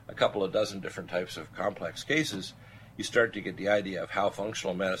a couple of dozen different types of complex cases, you start to get the idea of how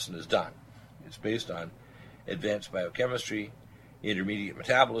functional medicine is done. It's based on advanced biochemistry, intermediate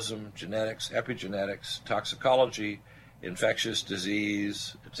metabolism, genetics, epigenetics, toxicology, infectious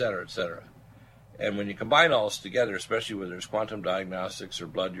disease, etc., etc. And when you combine all this together, especially where there's quantum diagnostics or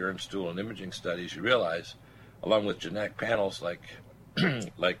blood, urine, stool, and imaging studies, you realize, along with genetic panels like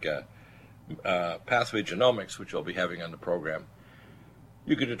pathway genomics, which we'll be having on the program,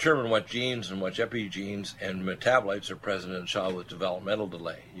 you can determine what genes and what epigenes and metabolites are present in a child with developmental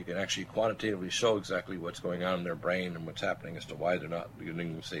delay. You can actually quantitatively show exactly what's going on in their brain and what's happening as to why they're not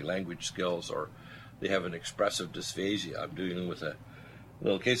using, say, language skills, or they have an expressive dysphasia. I'm dealing with a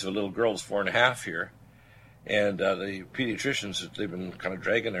little case of a little girl who's 4.5 here, and the pediatricians, they've been kind of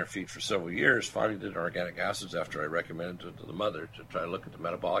dragging their feet for several years, finally did organic acids after I recommended it to the mother to try to look at the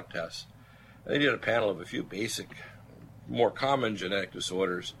metabolic tests. And they did a panel of a few basic, more common genetic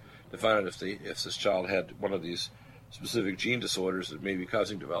disorders to find out if this child had one of these specific gene disorders that may be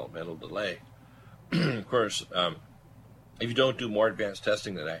causing developmental delay. Of course, if you don't do more advanced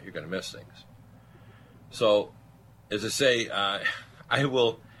testing than that, you're going to miss things. So, as I say, I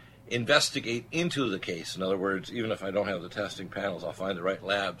will investigate into the case. In other words, even if I don't have the testing panels, I'll find the right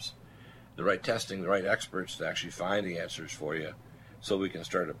labs, the right testing, the right experts to actually find the answers for you, so we can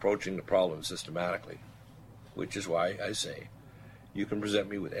start approaching the problem systematically. Which is why I say you can present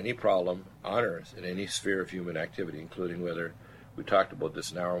me with any problem on Earth in any sphere of human activity, including whether we talked about this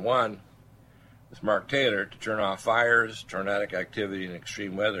in hour 1 with Mark Taylor, to turn off fires, tornadic activity, and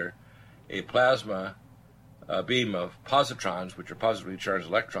extreme weather. A plasma beam of positrons, which are positively charged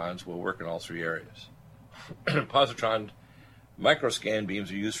electrons, will work in all 3 areas. Positron microscan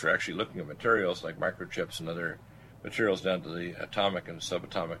beams are used for actually looking at materials like microchips and other materials down to the atomic and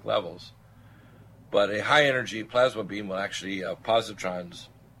subatomic levels. But a high-energy plasma beam will actually, positrons,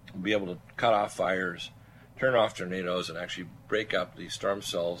 be able to cut off fires, turn off tornadoes, and actually break up the storm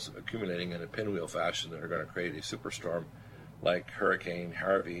cells accumulating in a pinwheel fashion that are going to create a superstorm like Hurricane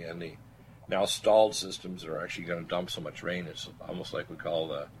Harvey and the now stalled systems that are actually going to dump so much rain. It's almost like we call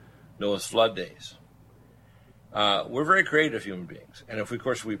the Noah's flood days. We're very creative human beings. And if, of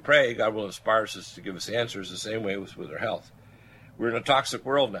course, we pray, God will inspire us to give us answers the same way with our health. We're in a toxic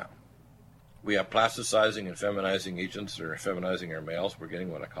world now. We have plasticizing and feminizing agents that are feminizing our males. We're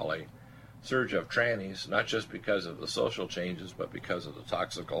getting what I call a surge of trannies, not just because of the social changes, but because of the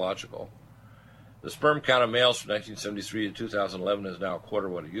toxicological. The sperm count of males from 1973 to 2011 is now a quarter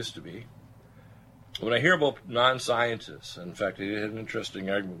of what it used to be. When I hear about non-scientists, in fact, I had an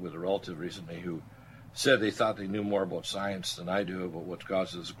interesting argument with a relative recently who said they thought they knew more about science than I do about what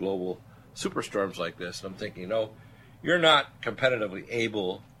causes global superstorms like this. And I'm thinking, no, you're not competitively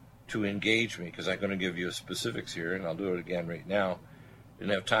able to engage me, because I'm going to give you specifics here, and I'll do it again right now.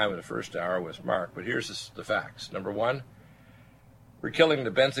 Didn't have time in the first hour with Mark, but here's the facts. Number one, we're killing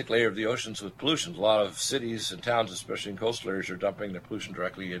the benthic layer of the oceans with pollution. A lot of cities and towns, especially in coastal areas, are dumping their pollution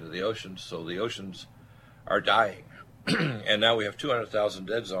directly into the oceans, so the oceans are dying. And now we have 200,000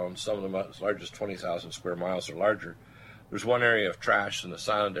 dead zones, some of them as large as 20,000 square miles or larger. There's one area of trash in the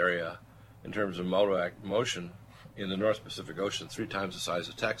silent area in terms of motion in the North Pacific Ocean, 3 times the size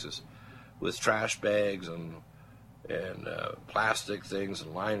of Texas, with trash bags and plastic things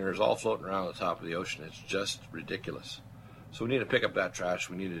and liners all floating around the top of the ocean. It's just ridiculous. So we need to pick up that trash.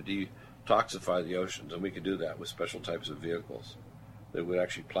 We need to detoxify the oceans, and we could do that with special types of vehicles that would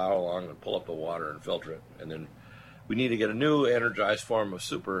actually plow along and pull up the water and filter it. And then we need to get a new energized form of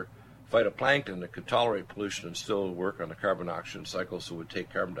super phytoplankton that could tolerate pollution and still work on the carbon oxygen cycle, so it would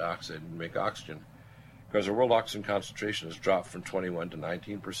take carbon dioxide and make oxygen. Because our world oxygen concentration has dropped from 21 to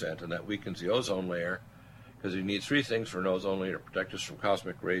 19%, and that weakens the ozone layer, because you need 3 things for an ozone layer to protect us from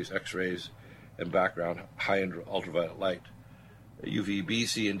cosmic rays, X-rays, and background high ultraviolet light. UV, B,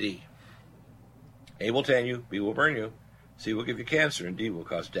 C, and D. A will tan you, B will burn you, C will give you cancer, and D will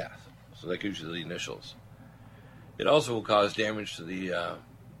cause death. So that gives you the initials. It also will cause damage to the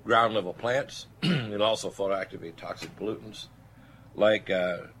ground level plants. It'll also photoactivate toxic pollutants like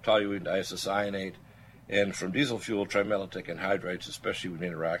toluene diisocyanate, and from diesel fuel, trimellitic anhydrides, especially when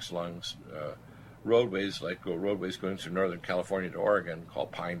it interacts along roadways, like roadways going through Northern California to Oregon,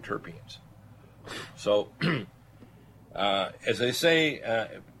 called pine terpenes. So, as they say,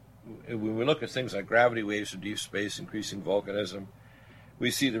 when we look at things like gravity waves from deep space, increasing volcanism, we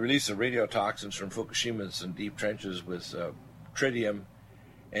see the release of radiotoxins from Fukushima in deep trenches with tritium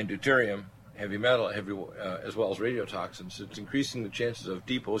and deuterium, heavy metal, as well as radiotoxins. It's increasing the chances of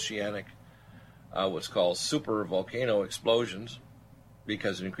deep oceanic, what's called super volcano explosions,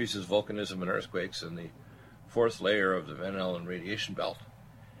 because it increases volcanism and earthquakes in the 4th layer of the Van Allen radiation belt.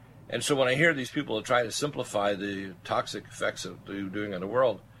 And so when I hear these people try to simplify the toxic effects that they're doing on the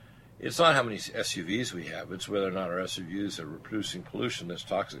world, it's not how many SUVs we have, it's whether or not our SUVs are producing pollution that's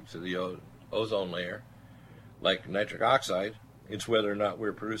toxic to the ozone layer, like nitric oxide. It's whether or not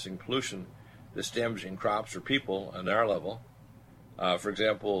we're producing pollution that's damaging crops or people on our level. For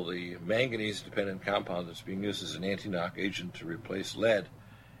example, the manganese-dependent compound that's being used as an anti-knock agent to replace lead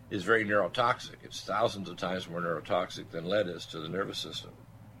is very neurotoxic. It's thousands of times more neurotoxic than lead is to the nervous system.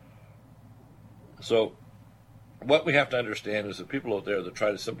 So what we have to understand is that people out there that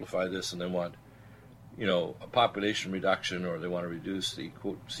try to simplify this and they want, a population reduction, or they want to reduce the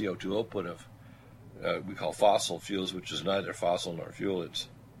quote CO2 output of we call fossil fuels, which is neither fossil nor fuel.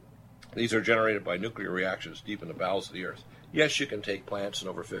 These are generated by nuclear reactions deep in the bowels of the earth. Yes, you can take plants and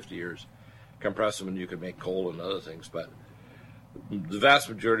over 50 years, compress them, and you can make coal and other things, but the vast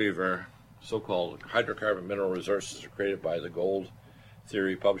majority of our so-called hydrocarbon mineral resources are created by the gold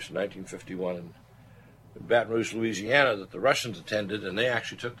theory published in 1951 in Baton Rouge, Louisiana, that the Russians attended, and they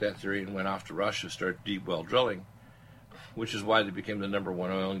actually took that theory and went off to Russia to start deep well drilling, which is why they became the #1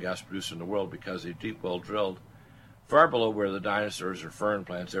 oil and gas producer in the world, because they deep well drilled far below where the dinosaurs or fern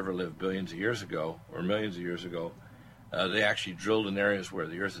plants ever lived billions of years ago, or millions of years ago. They actually drilled in areas where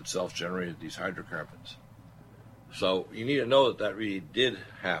the earth itself generated these hydrocarbons. So you need to know that that really did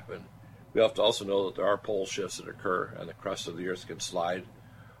happen. We have to also know that there are pole shifts that occur, and the crust of the earth can slide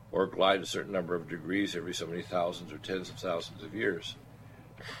or glide a certain number of degrees every so many thousands or tens of thousands of years.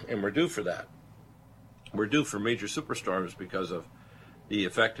 And we're due for that. We're due for major superstorms because of the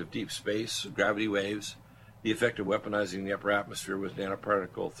effect of deep space, gravity waves, the effect of weaponizing the upper atmosphere with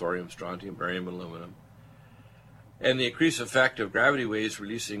nanoparticle, thorium, strontium, barium, and aluminum, and the increased effect of gravity waves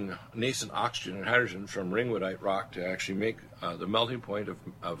releasing nascent oxygen and hydrogen from ringwoodite rock to actually make the melting point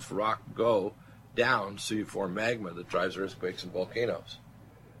of rock go down, so you form magma that drives earthquakes and volcanoes.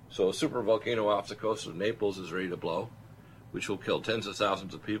 So a super volcano off the coast of Naples is ready to blow, which will kill tens of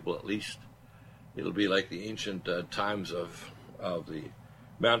thousands of people at least. It'll be like the ancient times of the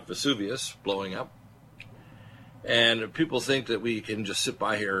Mount Vesuvius blowing up. And people think that we can just sit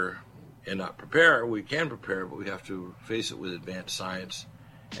by here and not prepare. We can prepare, but we have to face it with advanced science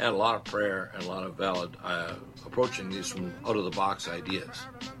and a lot of prayer and a lot of valid approaching these from out-of-the-box ideas.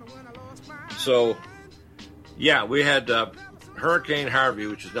 So, yeah, we had Hurricane Harvey,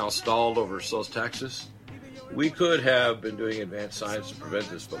 which is now stalled over South Texas. We could have been doing advanced science to prevent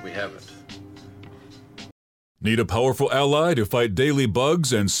this, but we haven't. Need a powerful ally to fight daily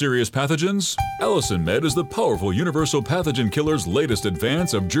bugs and serious pathogens? Allicin Med is the powerful universal pathogen killer's latest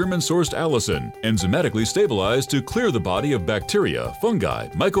advance of German-sourced allicin, enzymatically stabilized to clear the body of bacteria, fungi,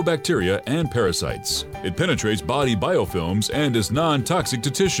 mycobacteria, and parasites. It penetrates body biofilms and is non-toxic to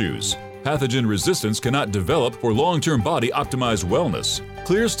tissues. Pathogen resistance cannot develop for long-term body-optimized wellness.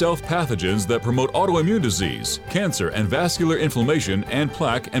 Clear stealth pathogens that promote autoimmune disease, cancer and vascular inflammation and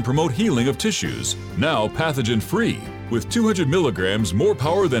plaque and promote healing of tissues. Now pathogen-free. With 200 milligrams more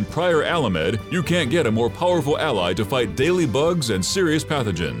power than prior Alamed, you can't get a more powerful ally to fight daily bugs and serious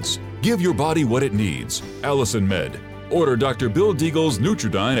pathogens. Give your body what it needs. Allicin Med. Order Dr. Bill Deagle's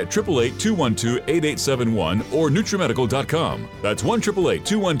Nutridyne at 888-212-8871 or NutriMedical.com. That's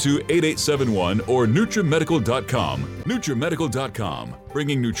 1-888-212-8871 or NutriMedical.com. NutriMedical.com,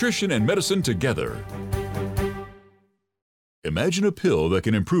 bringing nutrition and medicine together. Imagine a pill that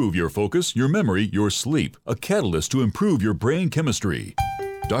can improve your focus, your memory, your sleep, a catalyst to improve your brain chemistry.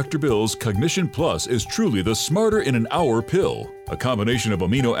 Dr. Bill's Cognition Plus is truly the smarter in an hour pill. A combination of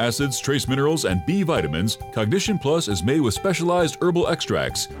amino acids, trace minerals, and B vitamins, Cognition Plus is made with specialized herbal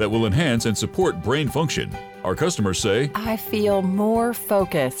extracts that will enhance and support brain function. Our customers say, I feel more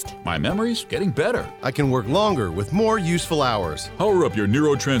focused. My memory's getting better. I can work longer with more useful hours. Power up your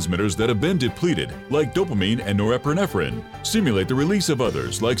neurotransmitters that have been depleted, like dopamine and norepinephrine. Stimulate the release of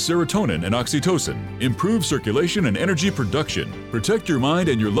others, like serotonin and oxytocin. Improve circulation and energy production. Protect your mind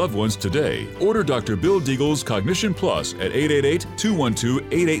and your loved ones today. Order Dr. Bill Deagle's Cognition Plus at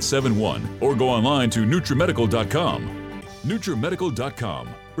 888-212-8871 or go online to NutriMedical.com. NutriMedical.com,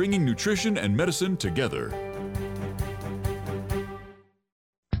 bringing nutrition and medicine together.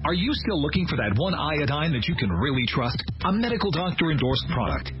 Are you still looking for that one iodine that you can really trust? A medical doctor-endorsed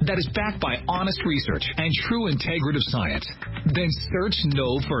product that is backed by honest research and true integrative science? Then search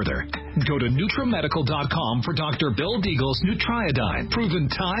no further. Go to NutriMedical.com for Dr. Bill Deagle's Nutriodine, proven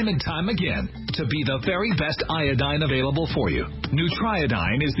time and time again to be the very best iodine available for you.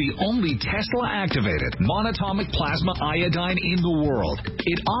 Nutriodine is the only Tesla-activated monatomic plasma iodine in the world.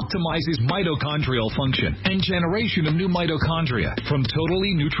 It optimizes mitochondrial function and generation of new mitochondria from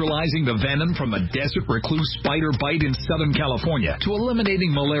totally neutralizing the venom from a desert recluse spider bite in Southern California to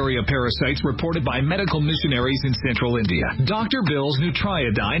eliminating malaria parasites reported by medical missionaries in Central India. Dr. Bill's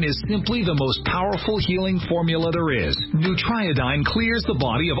Nutriodine is simply the most powerful healing formula there is. Nutriodine clears the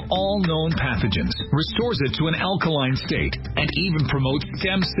body of all known pathogens, restores it to an alkaline state, and even promotes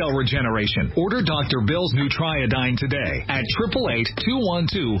stem cell regeneration. Order Dr. Bill's Nutriodine today at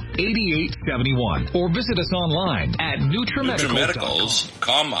 888-212-8871 or visit us online at NutriMedical's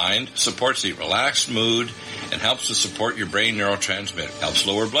Calm Mind supports the relaxed mood and helps to support your brain neurotransmitter. Helps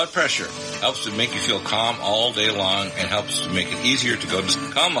lower blood pressure. Helps to make you feel calm all day long and helps to make it easier to go to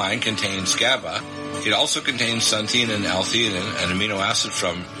sleep. Calm Mind contains GABA. It also contains xanthine and L-theanine, an amino acid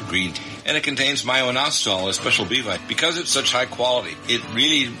from green tea. And it contains myo-inositol, a special B vitamin. Because it's such high quality, it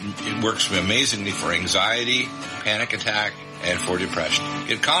works amazingly for anxiety, panic attack, and for depression.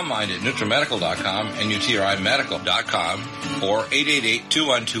 Get Calm Mind at NutriMedical.com and UTRIMedical.com or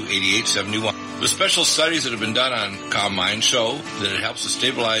 888-212-8871. The special studies that have been done on Calm Mind show that it helps to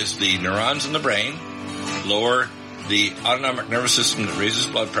stabilize the neurons in the brain, lower the autonomic nervous system that raises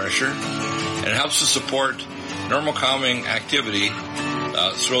blood pressure, and it helps to support normal calming activity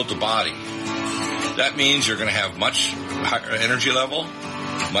throughout the body. That means you're going to have much higher energy level,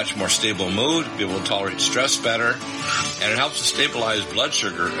 much more stable mood, be able to tolerate stress better, and it helps to stabilize blood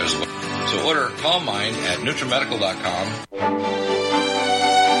sugar as well. So order Calm Mind at NutriMedical.com.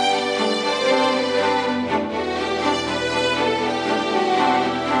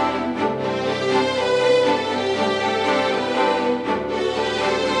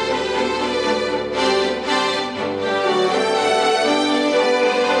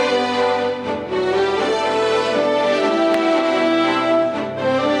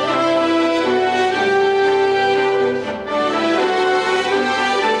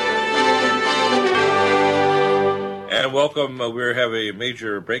 Welcome. We have a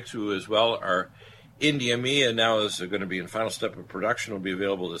major breakthrough as well. Our India Mia now is going to be in final step of production. Will be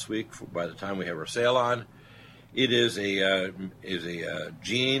available this week by the time we have our sale on. It is a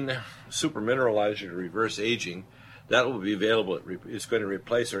gene super mineralizer to reverse aging That will be available. It's going to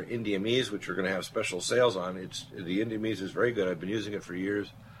replace our IndiaMe's, which we're going to have special sales on. The IndiaMe's is very good. I've been using it for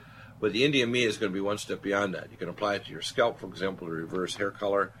years. But the IndiaMe is going to be one step beyond that. You can apply it to your scalp, for example, to reverse hair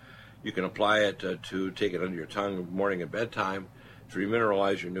color. You can apply it to take it under your tongue morning and bedtime, to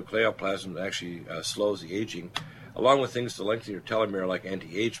remineralize your nucleoplasm. That actually slows the aging, along with things to lengthen your telomere like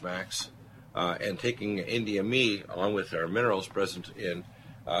anti-age max, and taking IndiaMe along with our minerals present in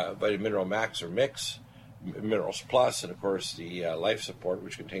Vitamin Mineral Max or Mix, Minerals Plus, and of course the Life Support,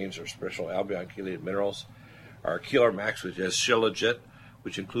 which contains our special albion chelated minerals, our QRMA Max, which has shilajit,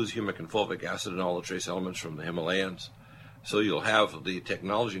 which includes humic and fulvic acid and all the trace elements from the Himalayas. So you'll have the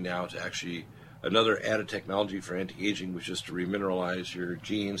technology now to actually, another added technology for anti-aging, which is to remineralize your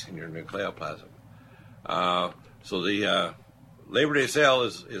genes and your nucleoplasm. So the Labor Day sale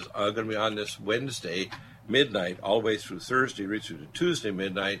is going to be on this Wednesday midnight all the way through Thursday, right through to Tuesday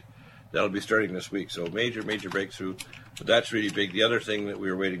midnight. That'll be starting this week. So major breakthrough. But that's really big. The other thing that we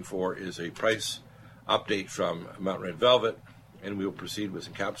were waiting for is a price update from Mountain Red Velvet, and we will proceed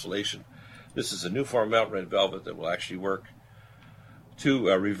with encapsulation. This is a new form of Mountain Red Velvet that will actually work to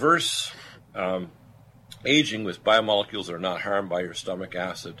reverse aging with biomolecules that are not harmed by your stomach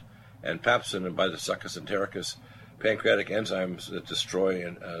acid and pepsin and by the succus entericus, pancreatic enzymes that destroy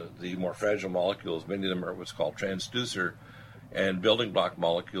the more fragile molecules. Many of them are what's called transducer and building block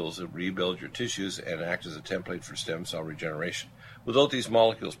molecules that rebuild your tissues and act as a template for stem cell regeneration. Without these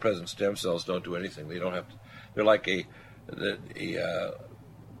molecules present, stem cells don't do anything. They don't have to. They're like a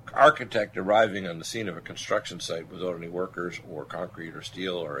architect arriving on the scene of a construction site without any workers or concrete or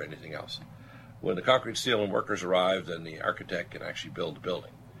steel or anything else. When the concrete, steel, and workers arrive, then the architect can actually build the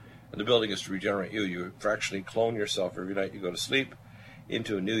building. And the building is to regenerate you. You fractionally clone yourself every night you go to sleep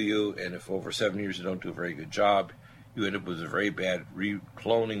into a new you, and if over 7 years you don't do a very good job, you end up with a very bad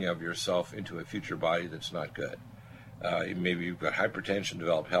re-cloning of yourself into a future body that's not good. Maybe you've got hypertension,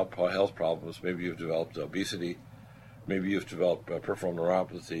 developed health problems, maybe you've developed obesity, maybe you've developed peripheral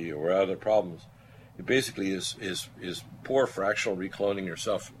neuropathy or other problems. It basically is poor fractional recloning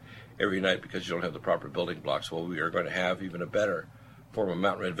yourself every night because you don't have the proper building blocks. Well, we are going to have even a better form of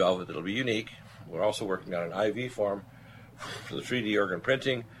Mountain Red Velvet that'll be unique. We're also working on an IV form for the 3D organ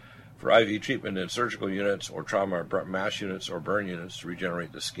printing, for IV treatment in surgical units or trauma or mass units or burn units to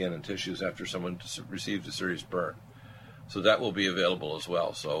regenerate the skin and tissues after someone received a serious burn. So that will be available as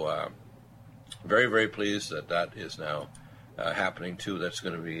well. So very, very pleased that that is now happening too. That's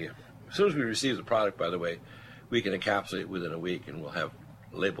going to be, as soon as we receive the product, by the way, we can encapsulate within a week and we'll have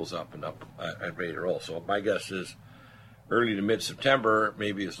labels up and ready to roll. So my guess is early to mid-September,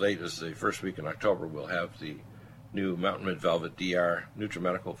 maybe as late as the first week in October, we'll have the new Mountain Red Velvet DR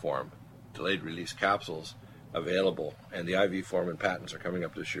NutriMedical form, delayed release capsules available, and the IV form and patents are coming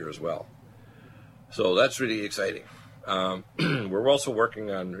up this year as well. So that's really exciting. We're also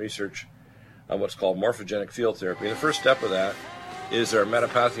working on research on what's called morphogenic field therapy. And the first step of that is our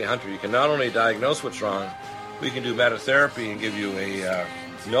Metapathia Hunter. You can not only diagnose what's wrong, we can do metatherapy and give you a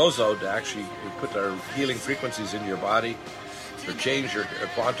nozo to actually put our healing frequencies into your body or change your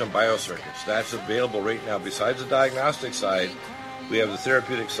quantum biocircuits. That's available right now. Besides the diagnostic side, we have the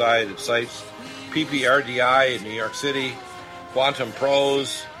therapeutic side at sites PPRDI in New York City, Quantum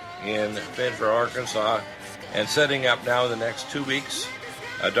Pros in Fayettville, Arkansas, and setting up now in the next 2 weeks,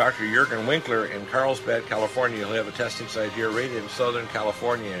 Dr. Juergen Winkler in Carlsbad, California. He'll have a testing site here right in Southern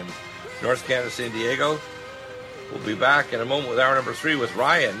California in North Canada, San Diego. We'll be back in a moment with hour number 3 with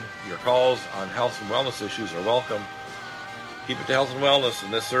Ryan. Your calls on health and wellness issues are welcome. Keep it to health and wellness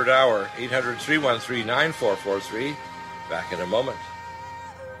in this third hour. 800-313-9443. Back in a moment.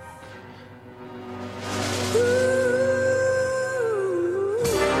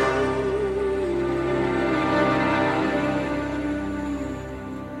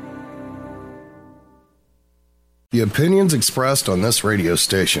 The opinions expressed on this radio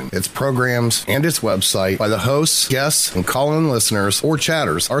station, its programs, and its website by the hosts, guests, and call-in listeners or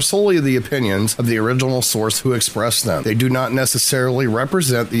chatters are solely the opinions of the original source who expressed them. They do not necessarily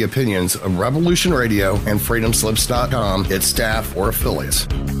represent the opinions of Revolution Radio and FreedomSlips.com, its staff, or affiliates.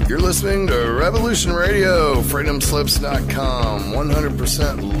 You're listening to Revolution Radio, FreedomSlips.com,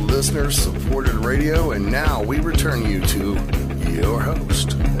 100% listener-supported radio, and now we return you to your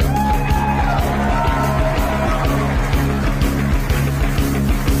host.